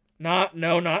 Not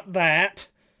that.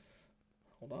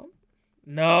 Hold on.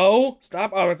 No,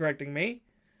 stop autocorrecting me.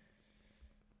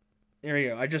 There you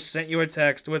go. I just sent you a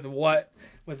text with what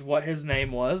his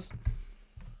name was.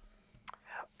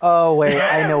 Oh wait,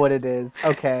 I know what it is.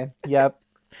 Okay. Yep.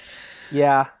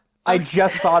 Yeah. I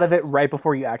just thought of it right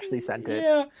before you actually sent it.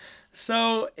 Yeah.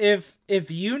 So if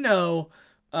you know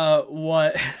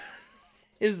what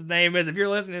his name is, if you're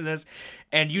listening to this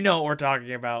and you know what we're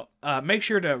talking about, make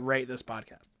sure to rate this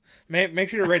podcast. Make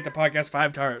sure to rate the podcast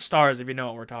 5 stars if you know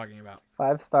what we're talking about.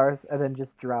 5 stars, and then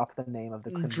just drop the name of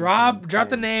the Crimson Drop Twins the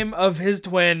twin. name of his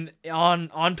twin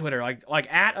on Twitter,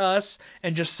 like at us,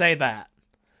 and just say that.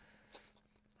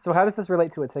 So how does this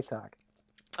relate to a TikTok?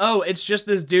 Oh, it's just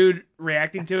this dude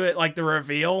reacting to it, like the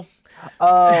reveal,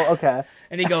 Oh, okay.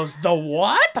 and he goes, "The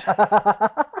what?"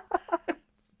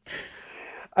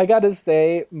 I gotta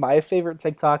say, my favorite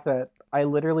TikTok that I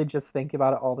literally just think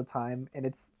about it all the time, and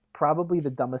it's probably the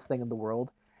dumbest thing in the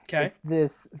world. Okay.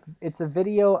 It's a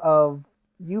video of,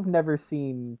 you've never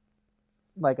seen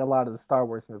like a lot of the Star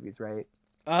Wars movies, right?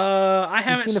 I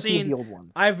haven't You've seen a few of seen. the old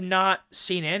ones. I've not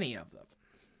seen any of them.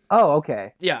 Oh,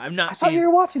 okay. Yeah, I've I not thought you seen.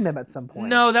 were watching them at some point.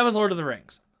 No, that was Lord of the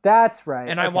Rings, That's right.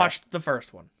 and I okay. watched the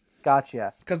first one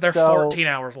Gotcha. because they're So- 14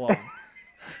 hours long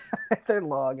They're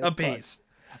long as a fuck. piece.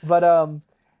 But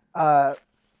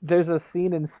there's a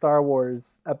scene in Star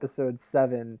Wars Episode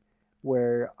 7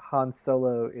 where Han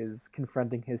Solo is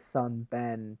confronting his son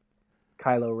Ben,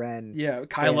 Kylo Ren. Yeah,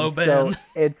 Kylo And Ben. So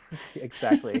it's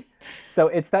exactly. So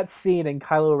it's that scene, and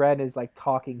Kylo Ren is like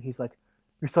talking. He's like,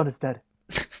 "Your son is dead.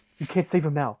 You can't save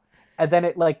him now." And then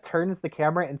it like turns the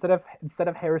camera, instead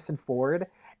of Harrison Ford,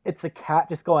 it's a cat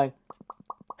just going.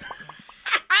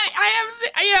 I have seen.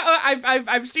 Yeah,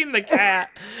 I've seen the cat.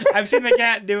 I've seen the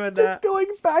cat doing Just that. going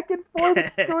back and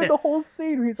forth during the whole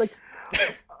scene. Where he's like,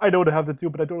 "I know what I have to do,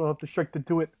 but I don't know how to strike to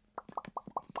do it."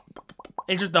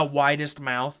 It's just the widest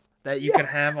mouth that you could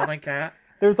have on a cat.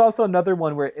 There's also another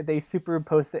one where they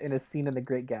superimpose it in a scene in The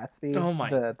Great Gatsby. Oh my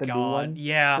the new god! one,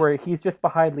 Yeah. where he's just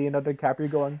behind Leonardo DiCaprio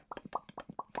going,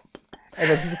 and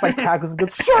then he just like tackles and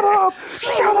goes, "Shut up!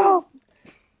 Shut up!"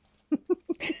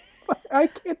 I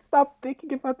can't stop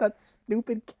thinking about that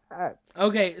stupid cat.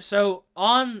 Okay, so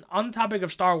on the topic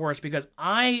of Star Wars, because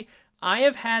I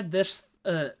have had this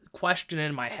question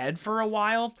in my head for a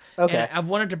while, Okay. and I've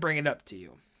wanted to bring it up to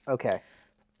you. Okay.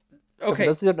 So for Okay,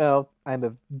 those who don't know, I'm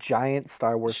a giant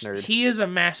Star Wars nerd. he is a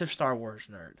massive Star Wars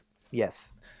nerd. Yes.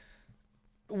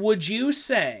 Would you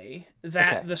say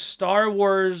that Okay. the Star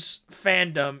Wars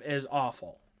fandom is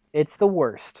awful? It's the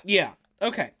worst. Yeah.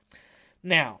 Okay.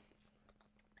 Now,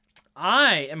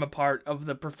 I am a part of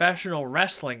the professional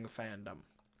wrestling fandom,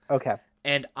 Okay.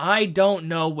 and I don't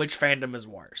know which fandom is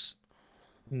worse.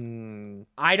 Hmm.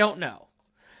 I don't know.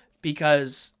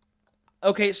 Because,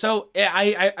 okay, so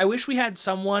I wish we had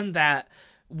someone that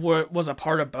was a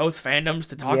part of both fandoms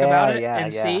to talk Yeah, about it yeah,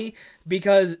 and yeah. see.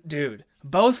 Because, dude,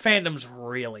 both fandoms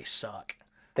really suck.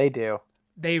 They do.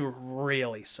 They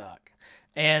really suck.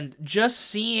 And just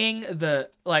seeing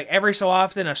every so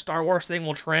often a Star Wars thing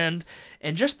will trend,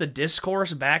 and just the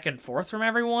discourse back and forth from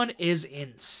everyone is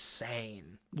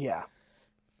insane. Yeah.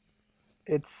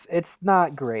 It's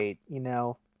not great,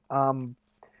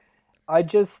 I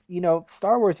just,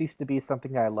 Star Wars used to be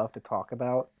something I love to talk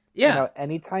about. Yeah.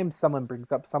 Anytime someone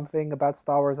brings up something about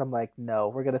Star Wars, I'm like, no,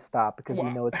 we're gonna stop because we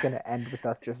Wow. know it's gonna end with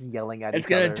us just yelling at It's each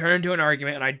going other. to turn into an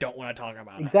argument, and I don't want to talk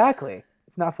about it. Exactly.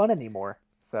 It's not fun anymore.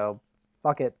 So,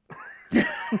 fuck it.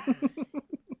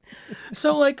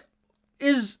 So,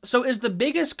 is the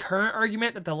biggest current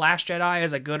argument that The Last Jedi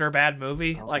is a good or bad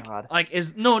movie? Oh, like, God.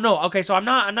 okay. So I'm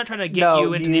not trying to get no,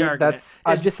 you into the argument.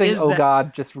 I'm Is- just saying, is oh that-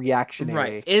 god, just reactionary.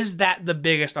 Right? Is that the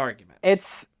biggest argument?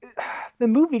 It's the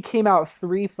movie came out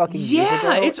 3 fucking years Yeah,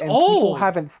 ago, it's and people old.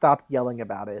 haven't stopped yelling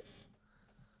about it.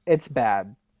 It's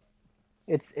bad.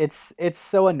 It's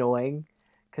so annoying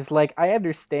because I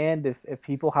understand if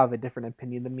people have a different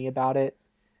opinion than me about it,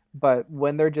 but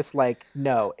when they're just like,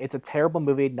 no, it's a terrible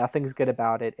movie, nothing's good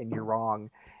about it, and you're wrong,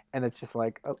 and it's just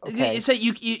like, okay, So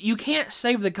you can't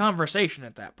save the conversation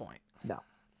at that point. No.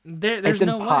 There's it's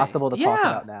no impossible way. to talk Yeah.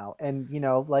 about now. And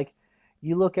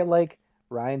you look at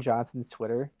Ryan Johnson's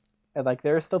Twitter, and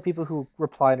there are still people who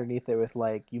reply underneath it with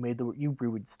you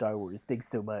ruined Star Wars, thanks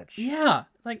so much. Yeah,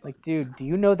 Dude, do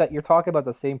you know that you're talking about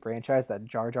the same franchise that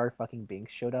Jar Jar fucking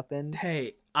Binks showed up in?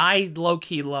 hey, I low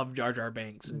key love Jar Jar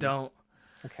Binks. Mm. Don't.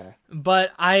 Okay. But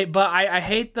I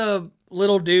hate the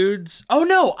little dudes. Oh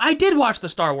no, I did watch the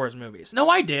Star Wars movies. No,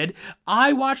 I did.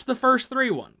 I watched the first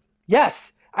 3 one.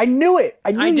 Yes, I knew it.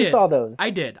 I knew I you did. saw those. I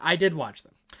did watch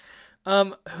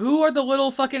them. Who are the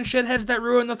little fucking shitheads that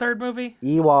ruined the 3rd movie?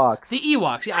 Ewoks. The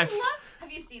Ewoks. Yeah,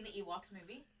 Have you seen the Ewoks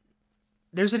movie?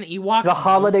 there's an Ewoks. The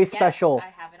holiday Yes, special. I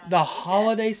have it on The VHS.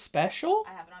 holiday special?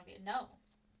 I have it on VHS. No.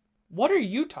 What are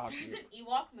you talking There's about? an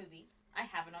Ewok movie. I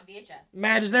have it on VHS.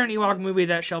 Matt, is there an Ewok movie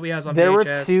that Shelby has on There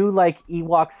VHS? were 2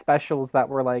 Ewok specials that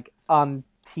were on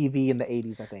TV in the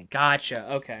 80s, I think.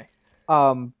 Gotcha. Okay.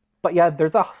 But yeah,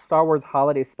 there's a Star Wars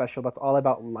holiday special that's all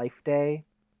about Life Day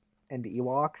and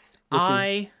Ewoks, which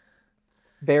is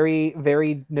very,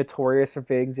 very notorious for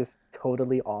being just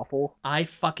totally awful. I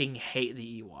fucking hate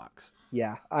the Ewoks.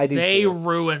 Yeah, I do. They too.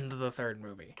 ruined the third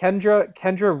movie.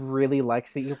 Kendra really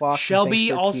likes the Ewoks.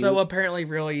 Shelby also apparently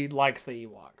really likes the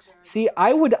Ewoks. See,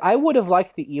 I would have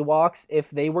liked the Ewoks if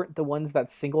they weren't the ones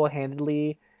that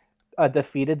single-handedly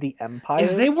defeated the Empire.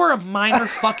 If they were a minor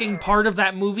fucking part of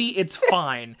that movie, it's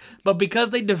fine. But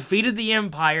because they defeated the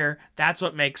Empire, that's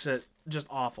what makes it just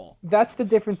awful. That's the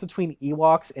difference between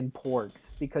Ewoks and Porgs.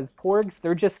 Because Porgs,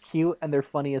 they're just cute and they're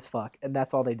funny as fuck, and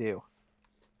that's all they do.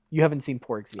 You haven't seen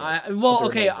Porgs yet.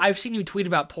 Okay, I've seen you tweet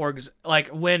about Porgs. Like,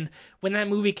 when that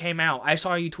movie came out, I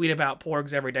saw you tweet about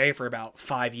Porgs every day for about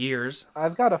 5 years.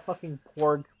 I've got a fucking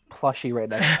Porg plushie right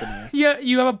next to me. Yeah,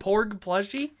 you have a Porg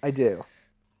plushie? I do.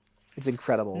 It's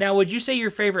incredible. Now, would you say your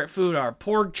favorite food are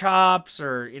pork chops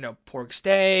or, pork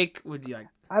steak? Would you like...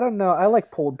 I don't know. I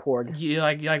like pulled porg. You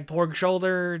like pork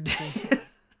shoulder?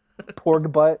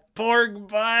 Porg butt. Pork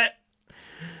butt.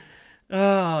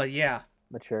 Oh, yeah.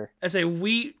 Mature. I say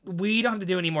we don't have to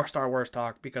do any more Star Wars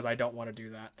talk because I don't want to do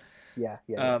that.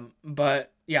 Yeah.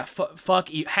 But yeah, fuck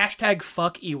hashtag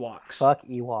fuck Ewoks. Fuck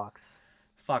Ewoks.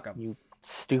 Fuck them. You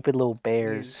stupid little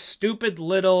bears. You stupid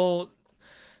little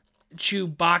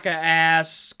Chewbacca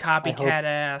ass, copycat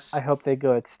ass. I hope they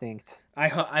go extinct.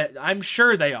 I'm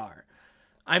sure they are.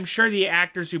 I'm sure the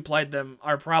actors who played them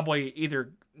are probably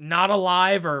either not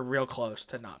alive or real close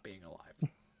to not being alive.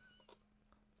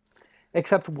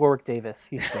 Except Warwick Davis.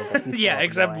 He's still yeah,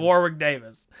 except annoying. Warwick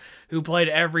Davis, who played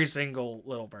every single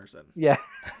little person. Yeah.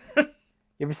 You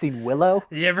ever seen Willow?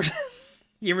 You ever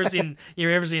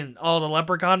seen all the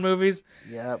Leprechaun movies?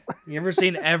 Yep. You ever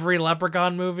seen every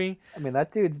Leprechaun movie? I mean,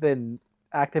 that dude's been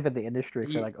active in the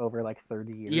industry for over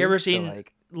 30 years. You ever seen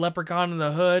Leprechaun in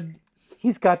the Hood?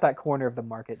 He's got that corner of the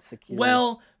market secure.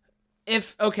 Well,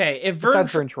 if Vern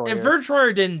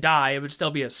Troyer didn't die, it would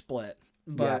still be a split.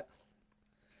 But yeah.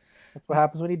 That's what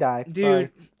happens when he dies.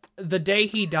 Dude, the day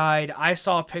he died, I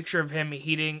saw a picture of him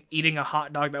eating a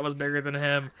hot dog that was bigger than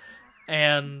him,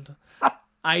 and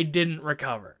I didn't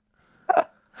recover.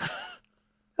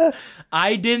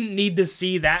 I didn't need to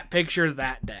see that picture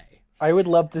that day. I would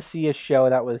love to see a show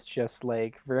that was just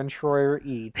like Vern Troyer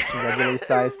eats regular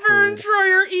sized food. Vern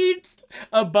Troyer eats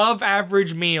above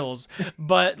average meals,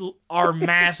 but are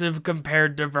massive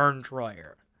compared to Vern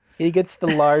Troyer. He gets the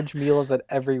large meals at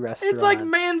every restaurant. It's like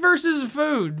Man versus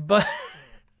Food, but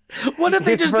what if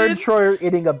they just Vern did Troyer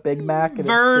eating a Big Mac and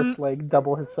it's just like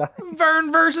double his size?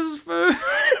 Vern versus Food.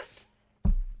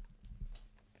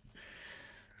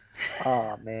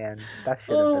 Oh man, that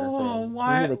should have been a thing.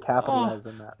 Why? We need to capitalize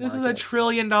on that. This market. is $1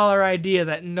 trillion idea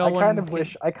that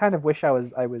I kind of wish I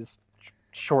was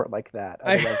short like that.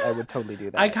 I would totally do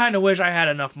that. I kind of wish I had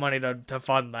enough money to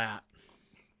fund that.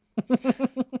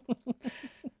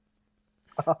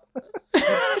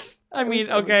 I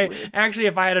mean, okay. Actually,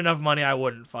 if I had enough money, I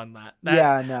wouldn't fund that.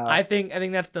 Yeah, no. I think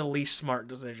that's the least smart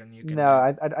decision you can.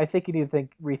 No, do. I think you need to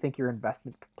rethink your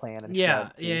investment plan. And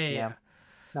Yeah.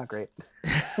 Not great.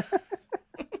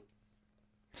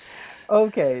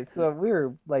 Okay, so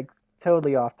we're like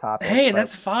totally off topic. Hey, and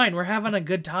that's fine. We're having a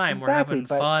good time. Exactly, we're having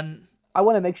fun. I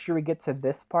want to make sure we get to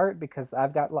this part because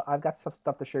I've got some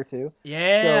stuff to share too.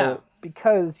 Yeah. So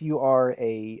because you are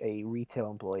a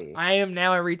retail employee, I am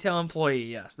now a retail employee.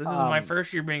 Yes, this is my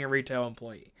first year being a retail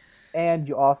employee. And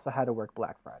you also had to work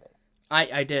Black Friday.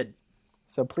 I did.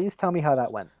 So please tell me how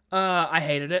that went. I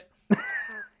hated it.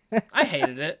 I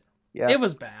hated it. Yeah. It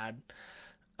was bad.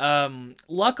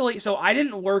 Luckily, so I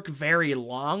didn't work very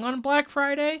long on Black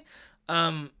Friday.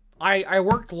 I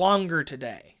worked longer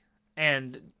today.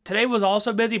 And today was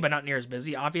also busy, but not near as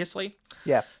busy, obviously.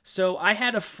 Yeah. So I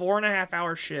had a 4.5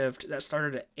 hour shift that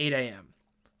started at 8 a.m.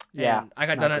 Yeah. I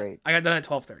got done at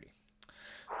 12:30.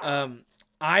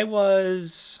 I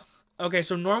was okay.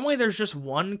 So normally there's just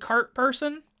one cart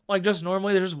person. Like just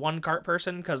normally there's just one cart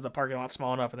person because the parking lot's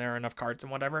small enough and there are enough carts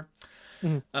and whatever.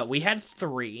 Mm-hmm. We had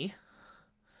 3,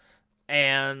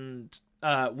 and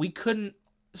we couldn't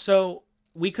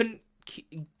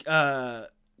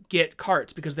get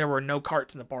carts because there were no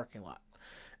carts in the parking lot.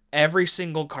 Every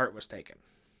single cart was taken.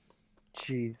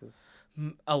 Jesus.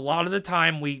 A lot of the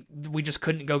time we just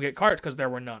couldn't go get carts because there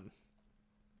were none.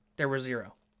 There were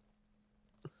 0.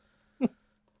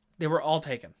 They were all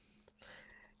taken.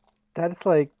 That's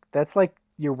like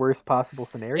your worst possible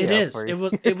scenario. It is.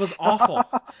 It was awful.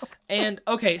 And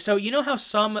okay, so you know how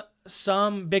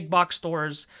some big box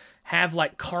stores have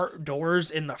like cart doors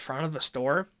in the front of the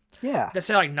store? Yeah. that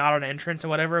say like not on entrance or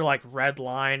whatever, like red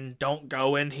line, don't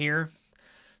go in here.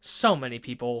 So many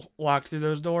people walked through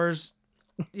those doors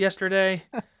yesterday.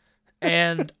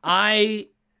 And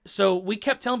so we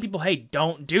kept telling people, hey,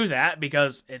 don't do that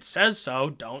because it says so,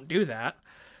 don't do that.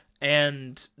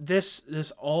 And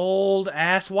this old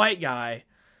ass white guy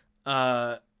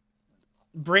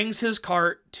brings his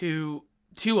cart to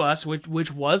us,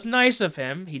 which was nice of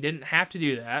him. He didn't have to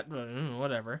do that, but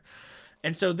whatever.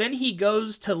 And so then he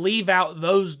goes to leave out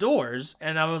those doors,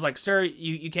 and I was like, sir,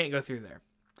 you can't go through there.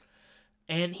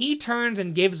 And he turns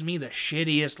and gives me the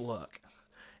shittiest look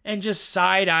and just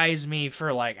side eyes me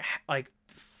for like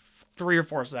 3 or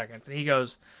 4 seconds. And he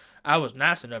goes, I was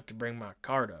nice enough to bring my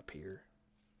cart up here.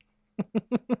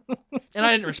 And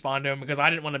I didn't respond to him because I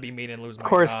didn't want to be mean and lose my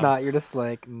job. Of course not. You're just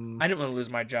like... I didn't want to lose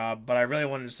my job, but I really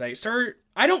wanted to say, sir,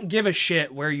 I don't give a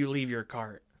shit where you leave your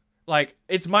cart. Like,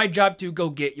 it's my job to go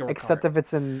get your Except cart. if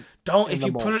it's in... Don't, in if the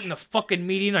you put mulch. it in the fucking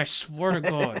median, I swear to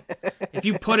God. If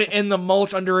you put it in the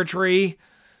mulch under a tree,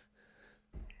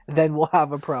 Then we'll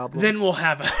have a problem. then we'll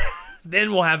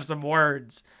have some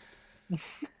words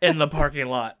in the parking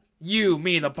lot. You,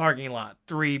 me, the parking lot,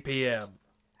 3 p.m.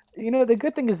 You know, the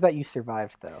good thing is that you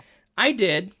survived, though. I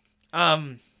did.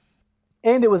 And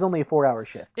it was only a 4-hour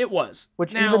shift. It was.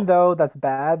 Which, Now, even though that's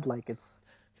bad, like, it's...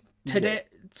 today,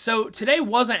 so today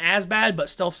wasn't as bad, but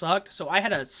still sucked. So I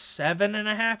had a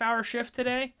 7.5-hour shift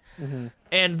today,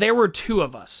 and there were 2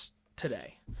 of us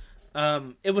today.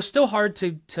 It was still hard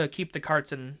to keep the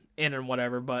carts in and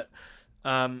whatever, but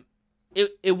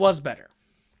it was better.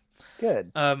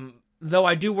 Good. Though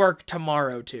I do work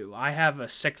tomorrow too. I have a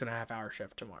 6.5-hour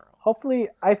shift tomorrow. Hopefully,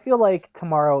 I feel like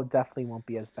tomorrow definitely won't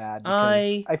be as bad.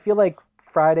 Because I feel like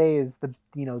Friday is the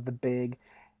big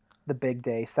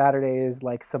day. Saturday is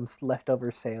like some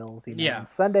leftover sales. Yeah. And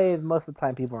Sunday, most of the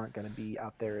time, people aren't going to be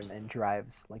out there in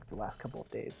drives like the last couple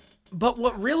of days. But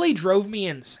what really drove me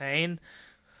insane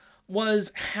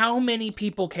was how many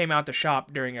people came out to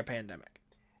shop during a pandemic.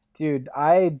 Dude,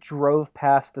 I drove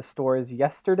past the stores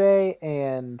yesterday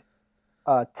and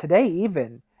today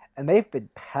even, and they've been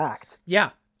packed.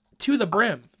 Yeah, to the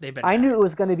brim. They've been. I knew it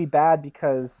was going to be bad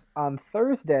because on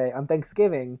Thursday, on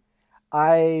Thanksgiving,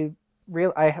 I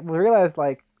realized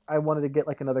like I wanted to get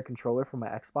like another controller for my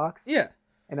Xbox. Yeah.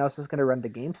 And I was just going to run to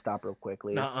GameStop real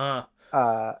quickly.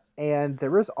 Uh-uh. And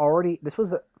there was already, this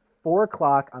was at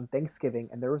 4:00 on Thanksgiving,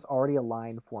 and there was already a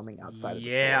line forming outside of the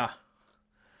store. Yeah.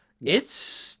 It's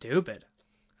stupid.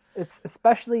 It's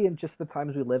especially in just the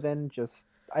times we live in, just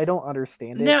I don't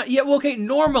understand it. Now, yeah, well, okay,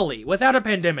 normally, without a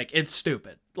pandemic, it's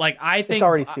stupid. Like, I think... It's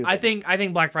already stupid. I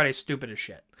think Black Friday's stupid as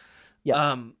shit.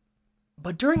 Yeah.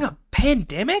 But during a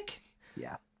pandemic...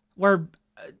 Yeah. Where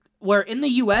in the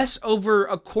U.S. over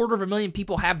 250,000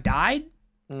 people have died,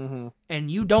 and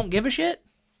you don't give a shit?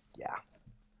 Yeah.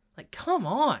 Like, come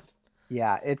on.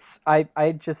 Yeah, it's...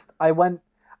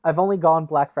 I've only gone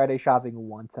Black Friday shopping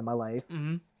once in my life,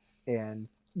 and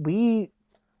we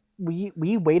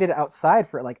waited outside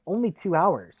for like only 2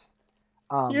 hours.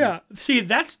 Yeah, see,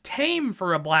 that's tame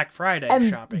for a Black Friday and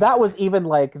shopping. that was even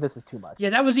like, this is too much. Yeah,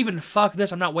 that was even fuck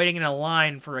this. I'm not waiting in a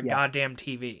line for a goddamn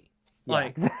TV.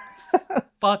 Like,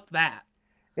 fuck that.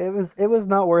 It was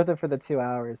not worth it for the 2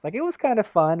 hours. Like, it was kind of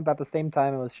fun, but at the same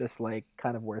time, it was just like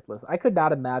kind of worthless. I could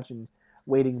not imagine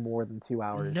waiting more than 2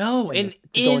 hours. No, to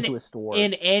go into a store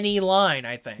in any line,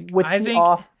 I think.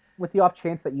 with the off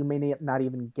chance that you may not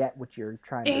even get what you're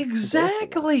trying to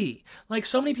exactly. Like,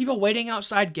 so many people waiting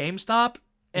outside GameStop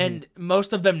and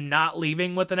most of them not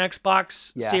leaving with an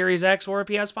Xbox Series X or a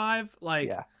PS5. Like,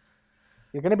 yeah,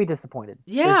 you're gonna be disappointed.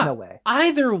 Yeah, there's no way.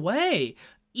 Either way,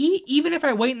 even if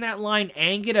I wait in that line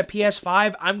and get a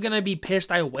PS5, I'm gonna be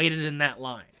pissed I waited in that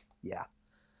line. Yeah,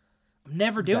 I'm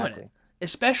never doing it,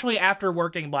 especially after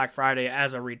working Black Friday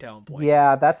as a retail employee.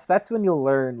 Yeah, that's when you'll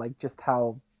learn like just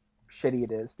how shitty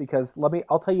it is. Because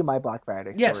I'll tell you my Black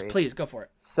Friday story. Yes, please go for it.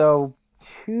 So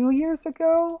 2 years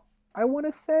ago, I want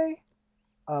to say,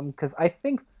 because I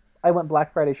think I went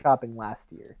Black Friday shopping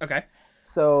last year. Okay.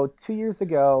 So 2 years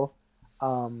ago,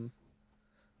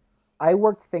 I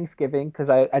worked Thanksgiving because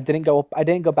I didn't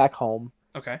go back home.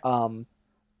 Okay.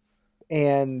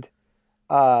 And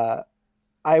I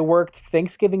worked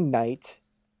Thanksgiving night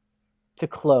to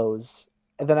close,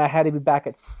 and then I had to be back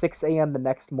at 6 a.m. the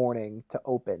next morning to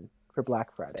open for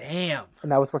Black Friday. Damn.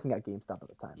 And I was working at GameStop at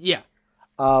the time. Yeah.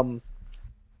 And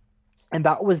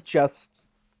that was just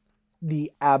the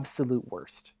absolute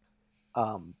worst.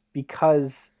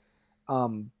 Because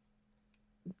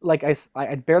like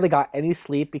I barely got any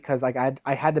sleep because like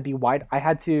I had to be wide.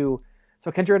 So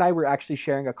Kendra and I were actually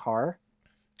sharing a car.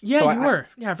 Yeah, So you were.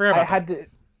 Yeah, I forgot about that.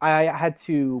 I had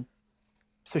to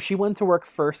so she went to work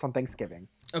first on Thanksgiving.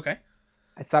 Okay.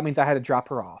 So that means I had to drop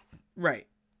her off. Right.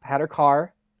 I had her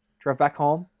car, drove back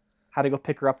home, had to go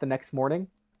pick her up the next morning.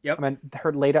 Yep. I mean,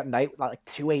 her late at night, like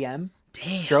 2 a.m.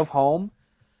 Damn. Drove home,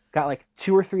 got like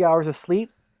 2 or 3 hours of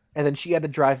sleep, and then she had to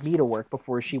drive me to work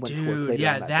before she went to work Dude, later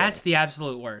yeah, on that that's day. the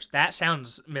absolute worst. That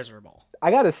sounds miserable.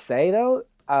 I gotta say though,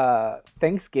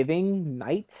 Thanksgiving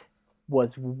night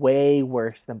was way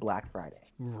worse than Black Friday.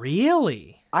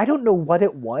 Really? I don't know what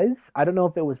it was. I don't know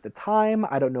if it was the time.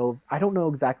 I don't know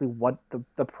exactly what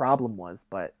the problem was,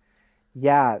 but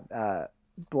yeah,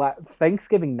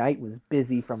 Thanksgiving night was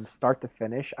busy from start to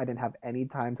finish. I didn't have any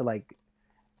time to like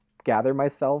gather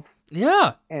myself,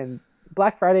 Yeah. and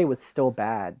Black Friday was still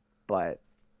bad, but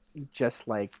just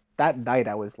like that night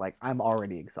I was like, I'm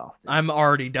already exhausted. I'm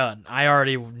already done. I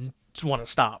already just want to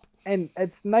stop. And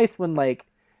it's nice when like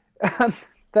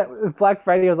that Black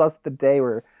Friday was also the day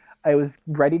where I was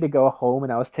ready to go home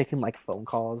and I was taking like phone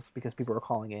calls because people were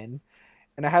calling in,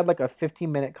 and I had like a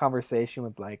 15-minute conversation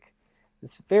with like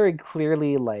this very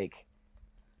clearly like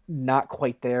not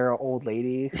quite there old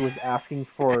lady who was asking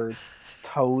for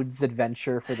Toad's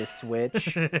Adventure for the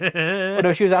Switch. Oh,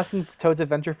 no, she was asking for Toad's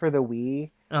Adventure for the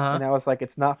Wii, Uh-huh. and I was like,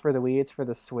 it's not for the Wii, it's for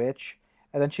the Switch.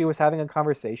 And then she was having a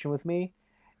conversation with me,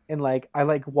 and like I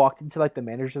like walked into like the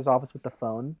manager's office with the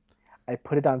phone. I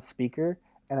put it on speaker,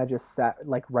 and I just sat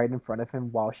like right in front of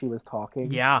him while she was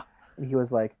talking. Yeah. And he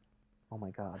was like, "Oh my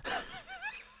god."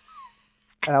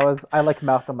 And I like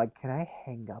mouthed, I'm like, "Can I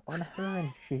hang up on her?" And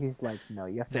she's like, "No,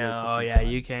 you have to." wait till No, she's yeah, done."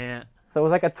 you can't. So it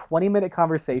was like a 20-minute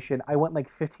conversation. I went like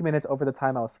 15 minutes over the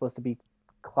time I was supposed to be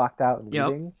clocked out and Yep.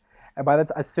 leaving. And by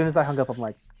as soon as I hung up, I'm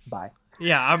like, "Bye."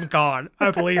 Yeah, I'm gone.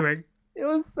 I'm leaving. It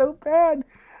was so bad.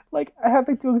 Like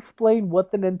having to explain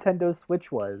what the Nintendo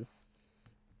Switch was,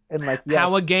 and like yes,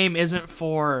 How a game isn't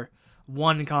for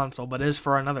one console, but is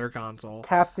for another console.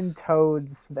 Captain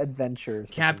Toad's Adventures.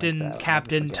 something like that.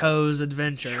 Captain I forget. Toe's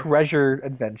Adventure. Treasure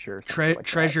Adventure. something like that.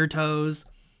 Treasure Toes.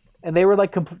 And they were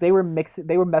like they were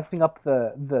messing up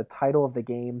the title of the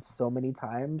game so many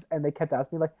times, and they kept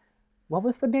asking me like, "What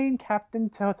was the name? Captain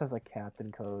Toad's?" I was like,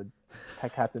 Captain Toad's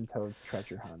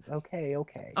Treasure Hunt." Okay.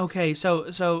 Okay, so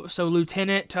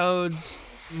Lieutenant Toad's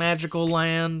Magical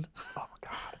Land. Oh my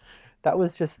god, that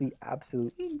was just the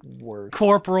absolute worst.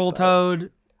 Corporal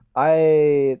Toad.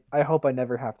 I hope I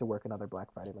never have to work another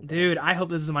Black Friday like that. Dude, I hope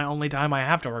this is my only time I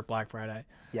have to work Black Friday.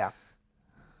 Yeah,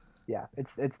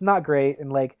 it's not great,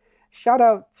 and like shout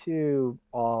out to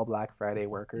all Black Friday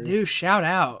workers. Dude, shout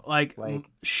out. Like Like-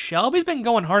 Shelby's been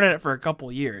going hard at it for a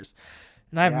couple years.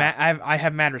 And I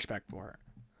have mad respect for her.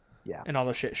 Yeah. And all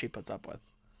the shit she puts up with.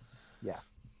 Yeah.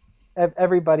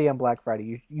 Everybody on Black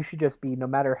Friday, you should just be, no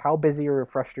matter how busy or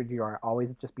frustrated you are,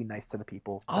 always just be nice to the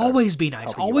people. that are Always be nice.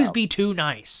 helping you Always out. be too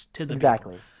nice to the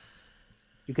Exactly.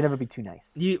 You can never be too nice.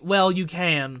 people. You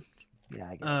can. Yeah,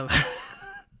 I guess.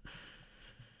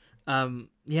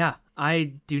 Yeah,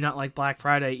 I do not like Black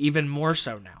Friday even more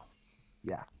so now.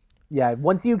 Yeah.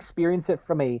 Once you experience it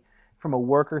from a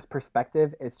worker's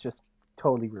perspective, it's just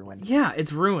totally ruined. Yeah,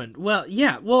 it's ruined. Well,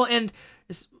 yeah. Well, and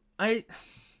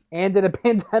And in a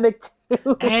pandemic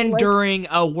too. and Like, during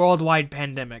a worldwide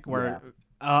pandemic where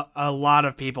a lot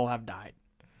of people have died.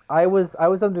 I was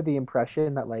under the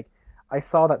impression that like I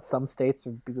saw that some states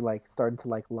would be like starting to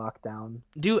like lock down.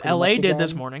 Dude, Pretty LA much did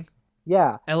this again. morning.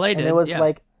 Yeah. LA And did. it was yeah.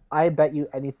 like, I bet you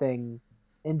anything,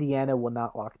 Indiana will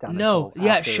not lock down. No, until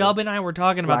yeah, after Shelby and I were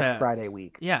talking about Black that. Friday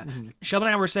week. Yeah, Mhm. Shelby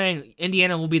and I were saying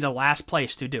Indiana will be the last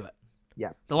place to do it.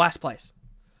 Yeah. The last place.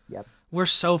 Yep. We're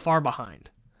so far behind.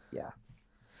 Yeah.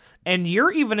 And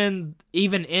you're even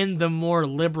in the more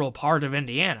liberal part of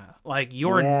Indiana. Like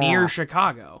you're Yeah. near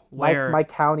Chicago, where My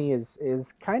county is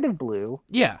kind of blue.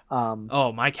 yeah. Um.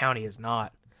 Oh, my county is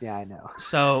not. Yeah, I know.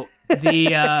 So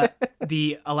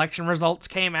the election results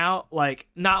came out like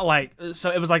not like so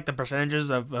it was like the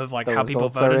percentages of like The how people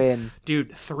results are voted. in.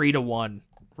 Dude, 3-1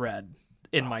 red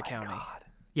in my county. God.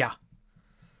 Yeah.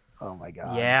 Oh my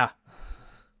god. Yeah.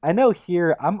 I know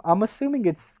here. I'm assuming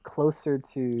it's closer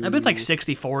to. I bet it's like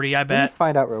 60-40, I Let me bet.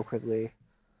 find out real quickly,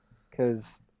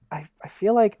 because I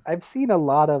feel like I've seen a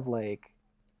lot of like,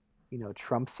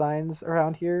 Trump signs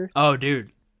around here. Oh,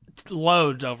 dude. It's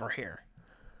loads over here.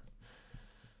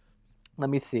 Let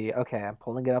me see. Okay, I'm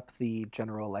pulling it up the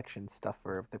general election stuff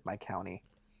for my county.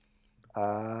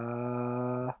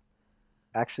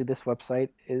 Actually, this website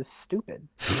is stupid.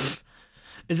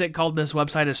 Is it called this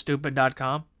website is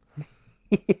stupid.com?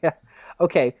 Yeah.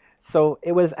 Okay, so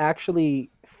it was actually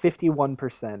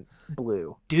 51%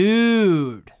 blue,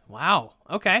 Dude. Wow.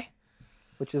 Okay.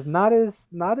 which is not as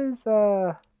much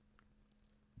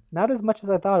as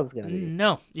I thought it was gonna be.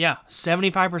 No. Yeah.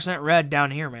 75% red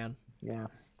down here, man. Yeah.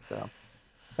 So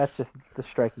that's just the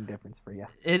striking difference for you.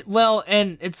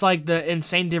 And it's like the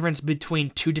insane difference between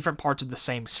two different parts of the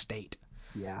same state.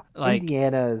 Yeah. Like-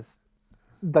 Indiana is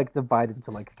like divided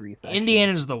into like 3 sections.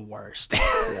 Indiana's the worst.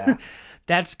 Yeah.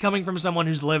 That's coming from someone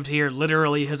who's lived here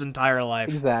literally his entire life.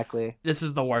 Exactly. This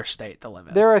is the worst state to live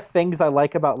in. There are things I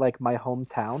like about like my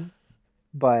hometown,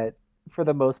 but for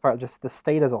the most part, just the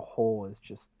state as a whole is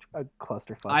just a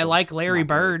clusterfuck. I like Larry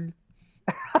Bird.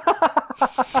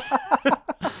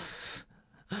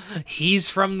 He's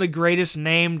from the greatest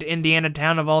named Indiana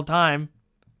town of all time.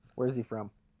 Where's he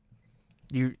from?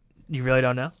 You really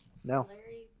don't know? No.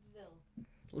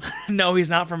 No, he's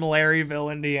not from Larryville,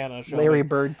 Indiana. Shelby. Larry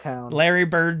Bird Town. Larry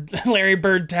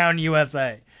Bird Town,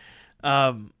 USA.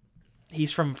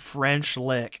 He's from French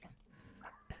Lick,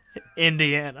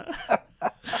 Indiana.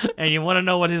 And you want to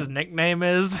know what his nickname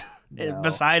is No.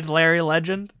 besides Larry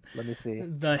Legend? Let me see.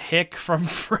 The Hick from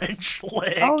French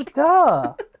Lick. Oh,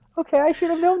 duh. Okay, I should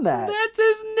have known that. That's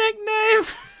his nickname.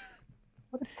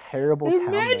 What a terrible town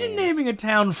Imagine name. naming a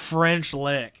town French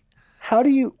Lick. What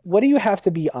do you have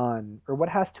to be on, or what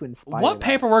has to inspire What that?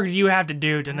 paperwork do you have to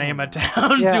do to name a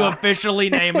town to Yeah. officially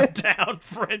name a town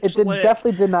French It Lick?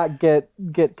 definitely did not get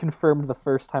confirmed the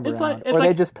first time It's around, like- it's or they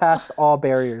like- just passed all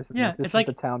barriers. And Yeah, like, this it's is like-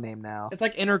 the town name now. It's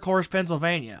like Intercourse,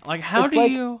 Pennsylvania. Like, how It's do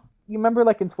like- you... You remember,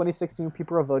 like in 2016, when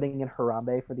people were voting in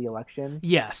Harambe for the election.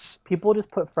 Yes. People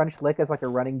just put French Lick as like a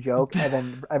running joke, and then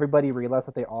everybody realized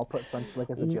that they all put French Lick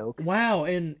as a joke. Wow,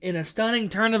 in a stunning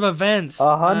turn of events,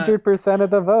 100% of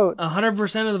the votes.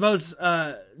 100% of the votes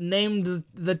named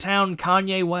the town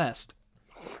Kanye West.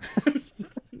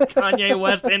 Kanye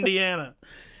West, Indiana.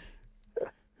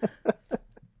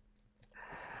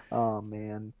 Oh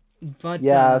man. But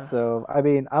Yeah, so I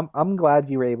mean, I'm glad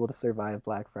you were able to survive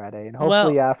Black Friday, and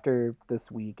hopefully after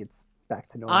this week, it's back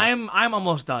to normal. I'm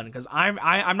almost done because I'm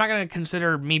not gonna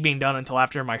consider me being done until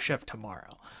after my shift tomorrow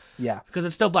Yeah, because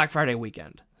it's still Black Friday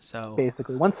weekend. So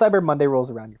basically, once Cyber Monday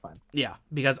rolls around, you're fine. yeah,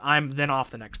 because I'm then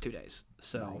off the next 2 days.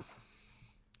 So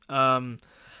Nice.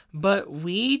 but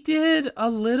we did a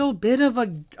little bit of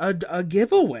a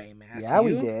giveaway, Matthew. Yeah,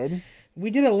 we did. We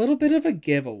did a little bit of a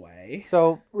giveaway.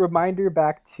 So reminder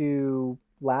back to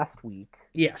last week.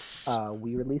 Yes.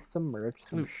 We released some merch,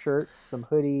 some shirts, some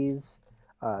hoodies,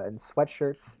 and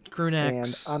sweatshirts. Crew And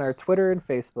necks. on our Twitter and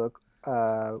Facebook,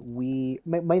 we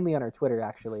mainly on our Twitter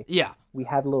actually, Yeah. we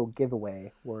had a little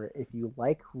giveaway where if you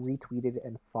retweeted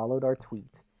and followed our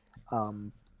tweet,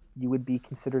 you would be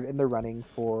considered in the running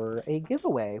for a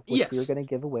giveaway, which Yes. we're going to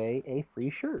give away a free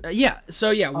shirt. Yeah.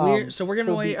 So yeah, we're giving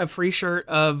so away a free shirt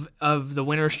of the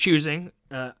winner's choosing,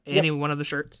 any one of the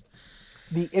shirts.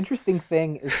 The interesting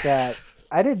thing is that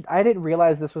I didn't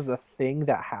realize this was a thing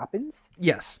that happens.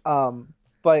 Yes.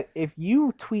 But if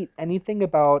you tweet anything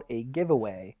about a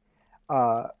giveaway,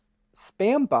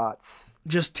 spam bots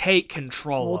Just take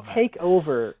control will of take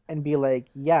over and be like,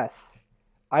 yes,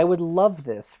 I would love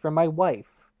this for my wife.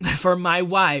 it. For my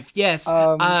wife, yes.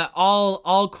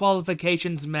 All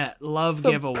qualifications met. Love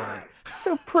So- giveaway.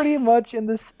 So pretty much in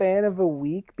the span of a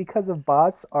week, because of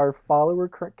bots, our follower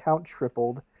count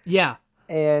tripled, Yeah.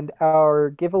 and our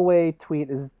giveaway tweet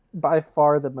is by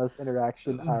far the most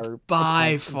interaction our By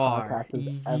account and far. podcast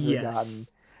has ever Yes.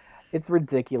 gotten. It's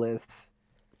ridiculous.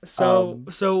 So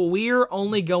we're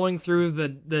only going through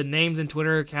the names and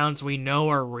Twitter accounts we know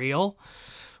are real,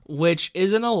 which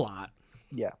isn't a lot.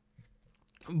 Yeah.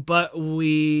 But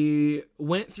we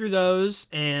went through those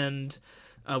and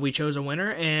we chose a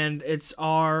winner, and it's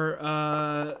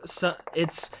our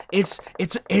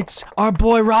it's our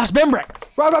boy Ross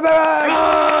Bembrick.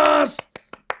 Ross!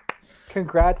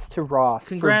 Congrats to Ross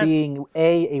Congrats. for being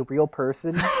a real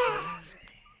person.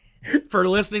 For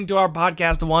listening to our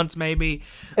podcast once, maybe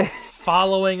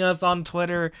following us on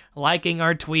Twitter, liking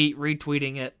our tweet,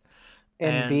 retweeting it,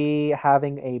 and B,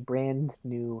 having a brand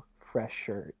new fresh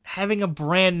shirt. having a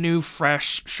brand new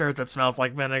fresh shirt that smells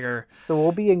like vinegar. So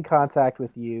we'll be in contact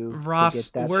with you Ross,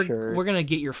 to get that we're shirt. gonna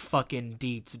get your fucking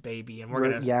deets, baby, and we're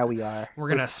gonna Yeah, we are. we're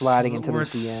gonna sliding into we're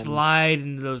those DMs. slide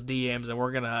into those DMs, and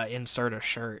we're gonna insert a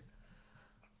shirt.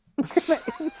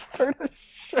 Insert a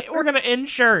shirt. We're gonna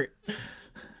insert.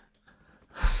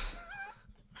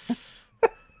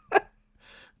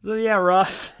 So yeah,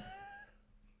 Ross.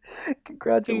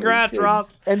 Congratulations. Congrats,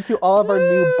 Ross. And to all of our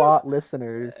new bot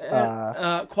listeners,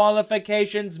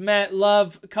 Qualifications met.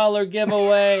 Love color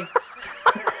giveaway.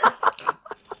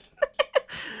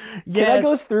 can I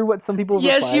go through what some people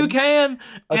Yes, you replied? can.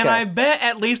 And Okay. I bet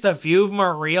at least a few of them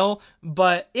are real,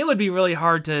 but it would be really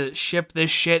hard to ship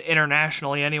this shit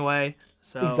internationally anyway.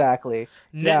 So Exactly.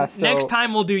 Yeah. So next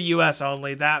time we'll do US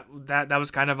only. That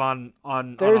was kind of on there's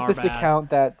on our this bad. account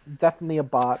that's definitely a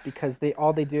bot because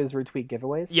all they do is retweet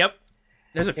giveaways. Yep.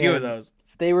 There's a few of And those.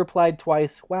 so they replied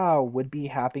twice. Wow, would be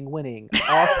happy winning.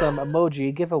 Awesome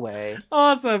emoji giveaway.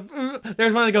 Awesome.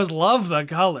 There's one that goes, love the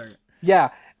color.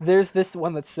 Yeah, there's this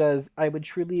one that says, I would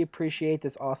truly appreciate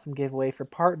this awesome giveaway for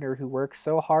partner who works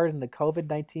so hard in the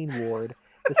COVID-19 ward.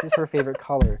 This is her favorite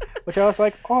color. Which I was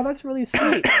like, oh, that's really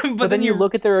sweet. But then you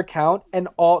look at their account and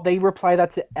they reply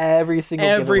that to every single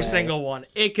giveaway. Single one.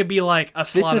 It could be like a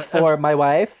This slotted, is for my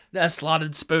wife. a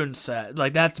slotted spoon set.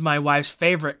 Like, that's my wife's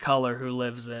favorite color who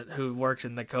works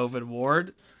in the COVID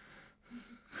ward.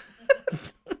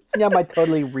 Yeah, my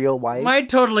totally real wife. My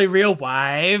totally real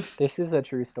wife. This is a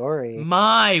true story.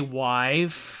 My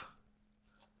wife.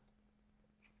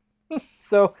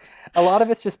 So a lot of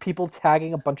it's just people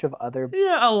tagging a bunch of other.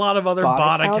 Yeah, a lot of other Bot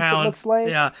bot accounts, it accounts. looks like.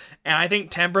 Yeah, and I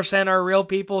think 10% are real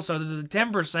people. So to the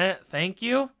 10%, thank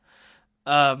you.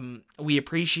 We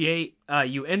appreciate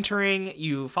you entering,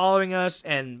 you following us,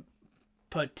 and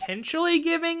potentially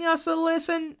giving us a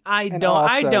listen. I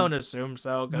don't assume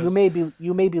so. 'Cause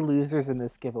You may be losers in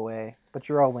this giveaway, but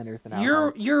you're all winners in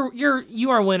our hearts. you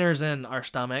are winners in our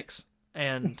stomachs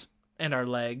and our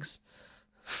legs.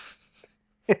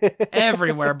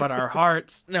 Everywhere but our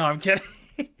hearts. No, I'm kidding.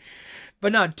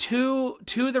 But no, to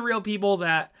the real people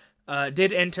that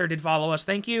did follow us,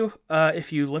 thank you.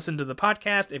 If you listened to the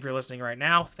podcast, if you're listening right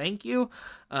now, thank you.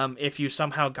 If you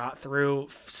somehow got through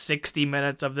 60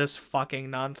 minutes of this fucking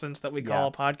nonsense that we call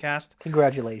a podcast,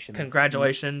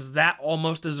 Congratulations. That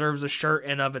almost deserves a shirt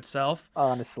in of itself.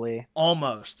 Honestly.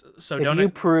 Almost. So if don't you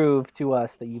prove to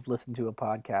us that you've listened to a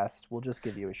podcast, we'll just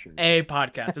give you a shirt. A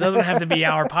podcast. It doesn't have to be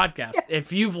our podcast.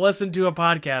 If you've listened to a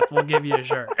podcast, we'll give you a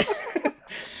shirt.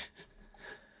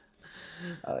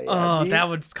 Yeah. That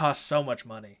would cost so much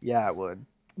money. Yeah, it would.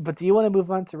 But do you want to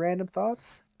move on to random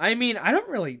thoughts? I mean, I don't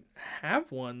really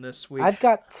have one this week. I've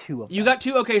got two of them. You got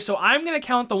two? Okay, so I'm going to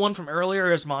count the one from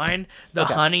earlier as mine. The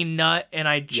honey nut and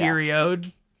I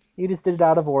Cheerio'd. You just did it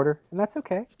out of order, and that's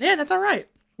okay. Yeah, that's all right.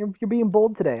 You're being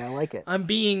bold today. I like it. I'm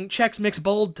being Chex Mix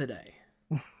bold today.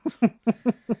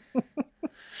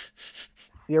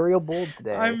 Cereal bold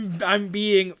today. I'm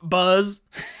being Buzz.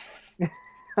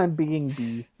 I'm being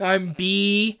B. I'm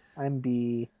B. I'm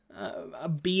B.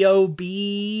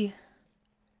 B.O.B.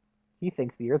 He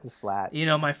thinks the Earth is flat. You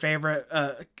know, my favorite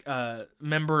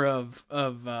member of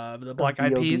the Black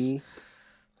Eyed Peas.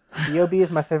 B.O.B.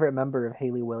 is my favorite member of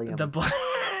Haley Williams.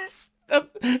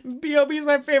 B.O.B. is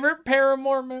my favorite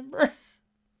Paramore member.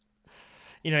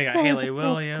 You know, you got Haley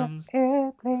Williams.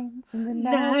 Airplanes in the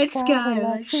Night sky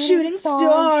like shooting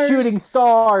stars. Shooting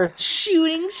stars.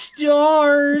 Shooting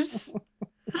stars.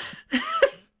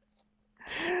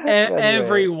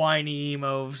 Every whiny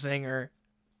emo singer.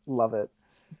 Love it.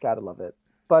 Gotta love it.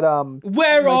 But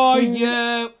where are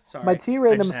you? Sorry, my two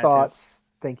random thoughts.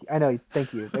 Thank you. I know.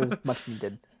 Thank you. It was much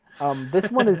needed. This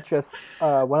one is just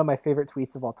one of my favorite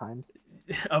tweets of all times.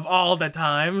 Of all the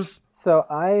times. So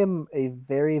I am a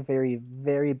very, very,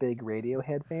 very big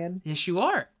Radiohead fan. Yes, you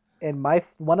are. And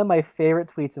one of my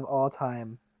favorite tweets of all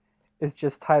time is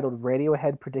just titled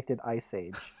 "Radiohead predicted Ice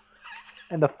Age,"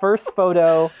 and the first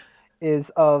photo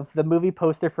is of the movie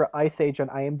poster for Ice Age on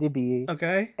IMDb.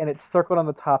 Okay. And it's circled on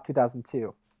the top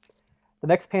 2002. The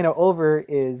next panel over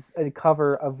is a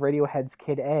cover of Radiohead's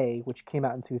Kid A, which came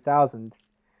out in 2000.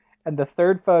 And the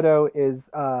third photo is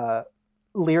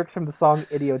lyrics from the song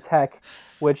Idiotech,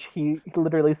 which he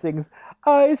literally sings,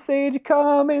 Ice Age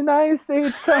coming, Ice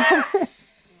Age coming.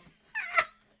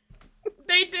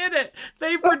 They did it.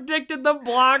 They predicted the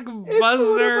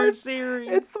Blockbuster series.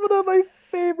 It's one of my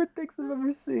favorite things I've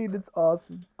ever seen. It's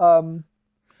awesome.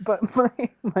 But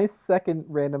my second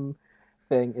random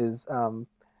thing is,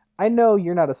 I know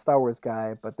you're not a Star Wars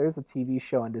guy, but there's a TV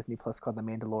show on Disney Plus called The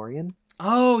Mandalorian.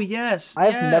 Oh, yes.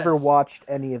 I've never watched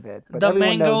any of it. But the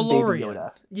everyone knows Baby Mangalorean.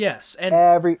 Yoda. Yes.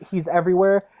 And he's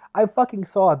everywhere. I fucking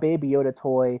saw a Baby Yoda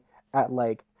toy at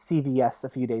like CVS a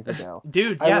few days ago.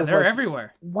 Dude, yeah, they're like,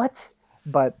 everywhere. What?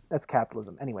 But that's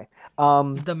capitalism. Anyway.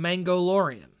 The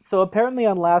Mangalorean. So apparently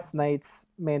on last night's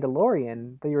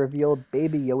Mandalorian, they revealed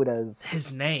Baby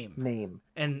Yoda's name.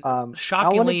 And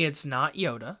shockingly, it's not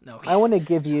Yoda. No. I want to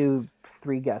give you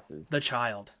 3 guesses. The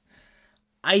child.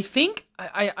 I think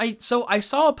I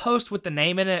saw a post with the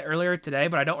name in it earlier today,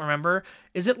 but I don't remember.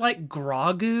 Is it like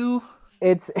Grogu?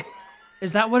 Is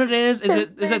that what it is? Is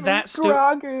it that stupid?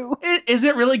 Grogu. Is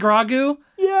it really Grogu?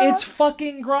 Yeah. It's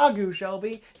fucking Grogu,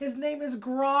 Shelby. His name is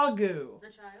Grogu.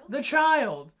 The child? The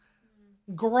child.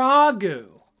 Grogu.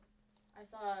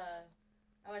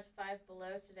 I watched Five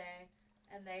Below today,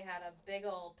 and they had a big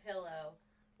old pillow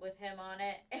with him on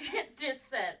it, and it just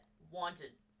said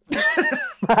 "wanted."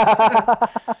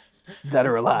 Dead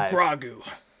or alive. Grogu.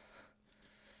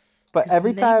 But His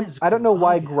every name time, is I don't know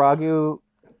why Grogu.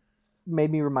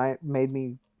 Grogu made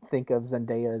me think of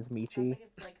Zendaya as Sounds Michi. like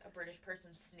it's like a British person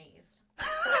sneezed.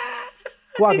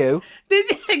 Grogu.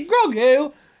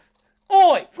 Grogu.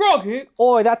 Oi, Grogu.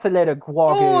 Oi, that's a little Grogu.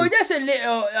 Oh, that's a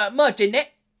little much in it.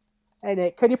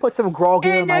 And can you put some Grogu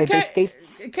in my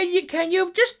biscuits? Can you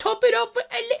just top it off with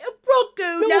a little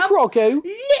Grogu, Little love? Grogu.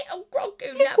 Little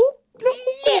Grogu, love.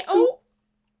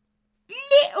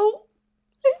 Little.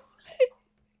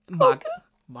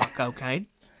 My cocaine.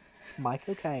 My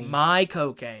cocaine. My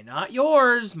cocaine, not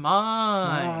yours.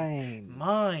 Mine.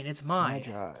 Mine. It's My mine.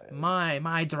 drugs. My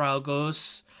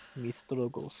dragos. Me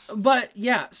struggles. But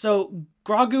yeah, so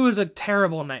Grogu is a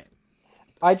terrible name.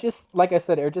 I just, like I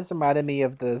said, it just reminded me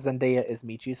of the Zendaya is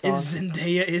Michi song.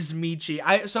 Zendaya is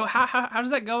Michi. So how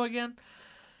does that go again?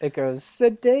 It goes,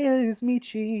 Zendaya is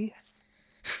Michi.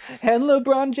 And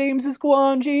LeBron James is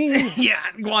Guanji. Yeah,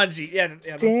 Guanji. Yeah,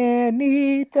 that's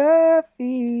Danny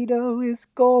DeVito is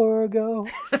Gorgo.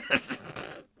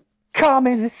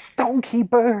 Carmen is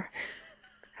Stonekeeper.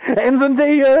 And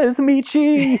Zendaya is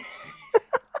Michi.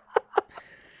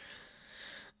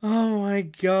 Oh my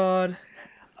god.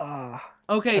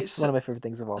 Okay, That's one of my favorite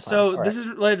things of all time. so All this right. is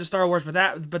related to Star Wars, but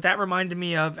that reminded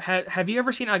me of have you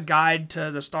ever seen a guide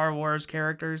to the Star Wars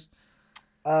characters?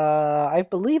 I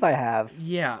believe I have.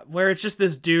 Yeah, where it's just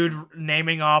this dude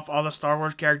naming off all the Star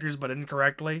Wars characters but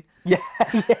incorrectly. Yeah,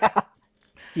 yeah.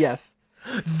 Yes.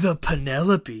 The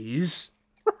Penelopes.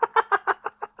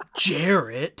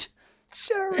 Jarrett.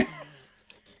 Sure.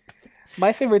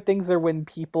 My favorite things are when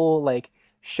people like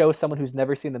show someone who's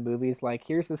never seen the movies, like,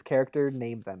 here's this character,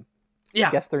 name them.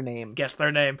 Yeah. Guess their name. Guess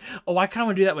their name. Oh, I kind of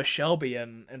want to do that with Shelby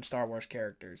and Star Wars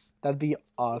characters. That'd be You do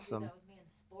awesome. that with me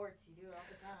in sports. You do it all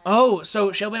the time. Oh,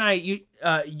 so Shelby and I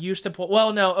used to play.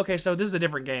 Well, no, okay, so this is a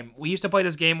different game. We used to play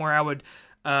this game where I would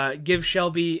give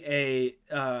Shelby a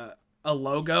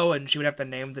logo, and she would have to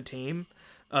name the team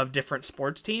of different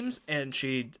sports teams, and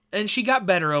she got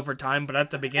better over time, but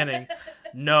at the beginning,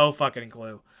 no fucking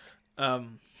clue.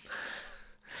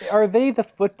 Are they the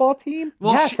football team?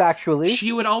 Well, yes, actually.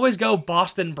 She would always go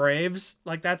Boston Braves,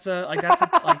 like that's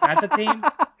a team.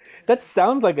 That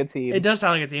sounds like a team. It does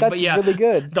sound like a team, That's but yeah, really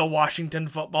good. the Washington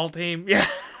football team. Yeah.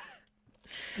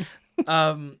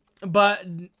 But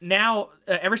now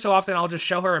every so often I'll just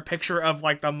show her a picture of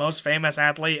like the most famous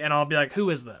athlete, and I'll be like, "Who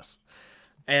is this?"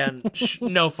 And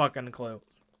no fucking clue.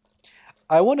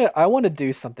 I want to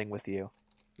do something with you.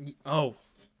 Oh,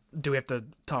 do we have to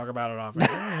talk about it often?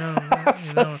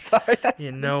 Sorry.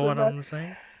 You know what I'm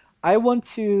saying? I want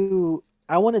to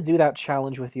do that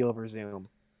challenge with you over Zoom.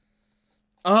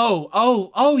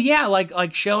 Oh, yeah,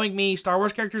 like showing me Star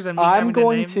Wars characters and me I'm having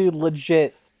going to name. to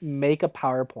legit make a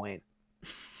PowerPoint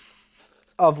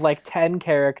of like 10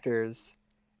 characters,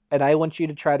 and I want you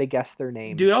to try to guess their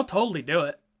names. Dude, I'll totally do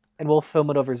it. And we'll film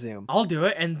it over Zoom. I'll do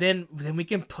it, and then we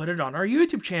can put it on our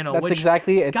YouTube channel. That's which,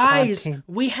 exactly it. guys, content.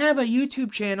 we have a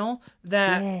YouTube channel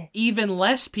that Yeah. even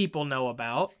less people know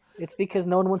about. It's because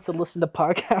no one wants to listen to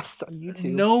podcasts on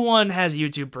YouTube. No one has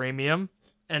YouTube Premium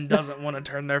and doesn't want to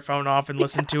turn their phone off and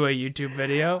listen to a YouTube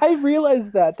video. I realize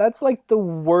that. That's like the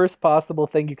worst possible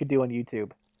thing you could do on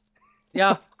YouTube.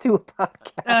 Yeah, Do a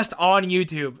podcast. just on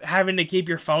YouTube, having to keep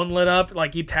your phone lit up,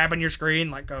 like keep tapping your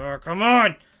screen, like, oh, come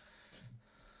on.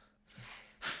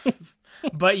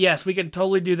 But yes, we can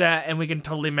totally do that, and we can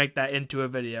totally make that into a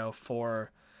video for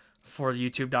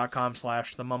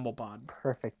youtube.com/the mumblepod.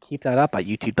 Perfect. Keep that up at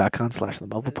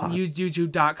youtube.com/themobilepod.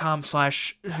 youtube.com/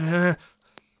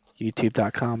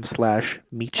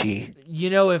 youtube.com/Michi. You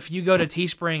know, if you go to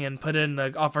Teespring and put in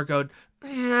the offer code,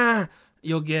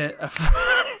 you'll get a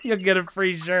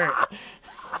free shirt.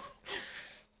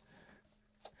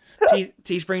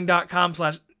 Teespring.com/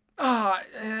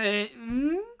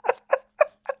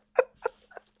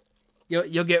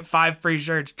 You'll get 5 free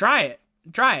shirts. Try it.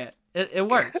 It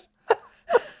works.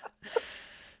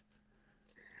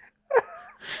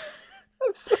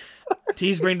 I'm so sorry.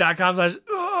 Teespring.com/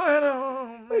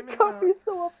 My coffee's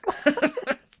so up.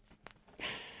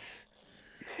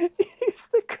 Use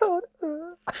the code.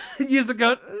 Use the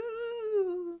code.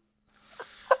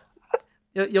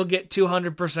 You'll get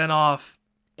 200% off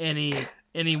any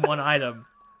one item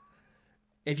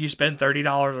if you spend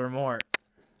 $30 or more.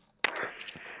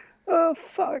 Oh,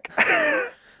 fuck.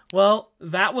 Well,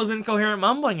 that was incoherent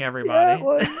mumbling, everybody. Yeah, it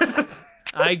was.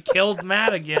 I killed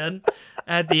Matt again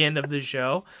at the end of the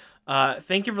show.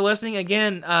 Thank you for listening.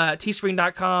 Again,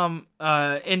 teespring.com,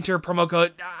 enter promo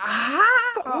code.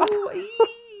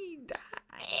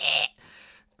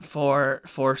 for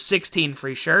 16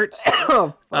 free shirts.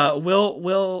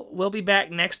 We'll be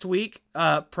back next week.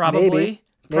 Probably.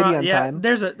 Maybe on time.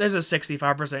 There's a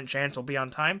 65% chance we'll be on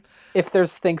time. If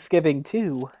there's Thanksgiving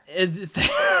too.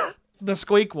 The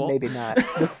squeak will. Maybe not.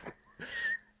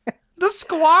 The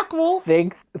squawk will.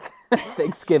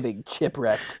 Thanksgiving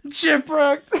chipwrecked.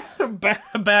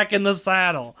 Chipwrecked. Back in the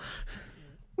saddle.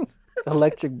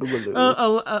 Electric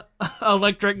boogaloo.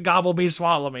 Electric gobble me,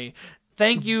 swallow me.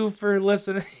 Thank you for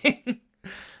listening.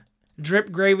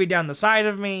 Drip gravy down the side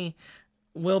of me.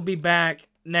 We'll be back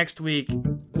next week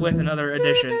with another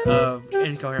edition of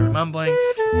Incoherent Mumbling.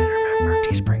 And remember,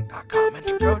 teespring.com,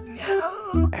 enter code now.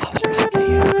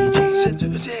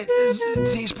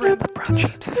 Teespring. Brown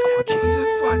chips is crunchy.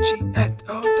 Crunchy.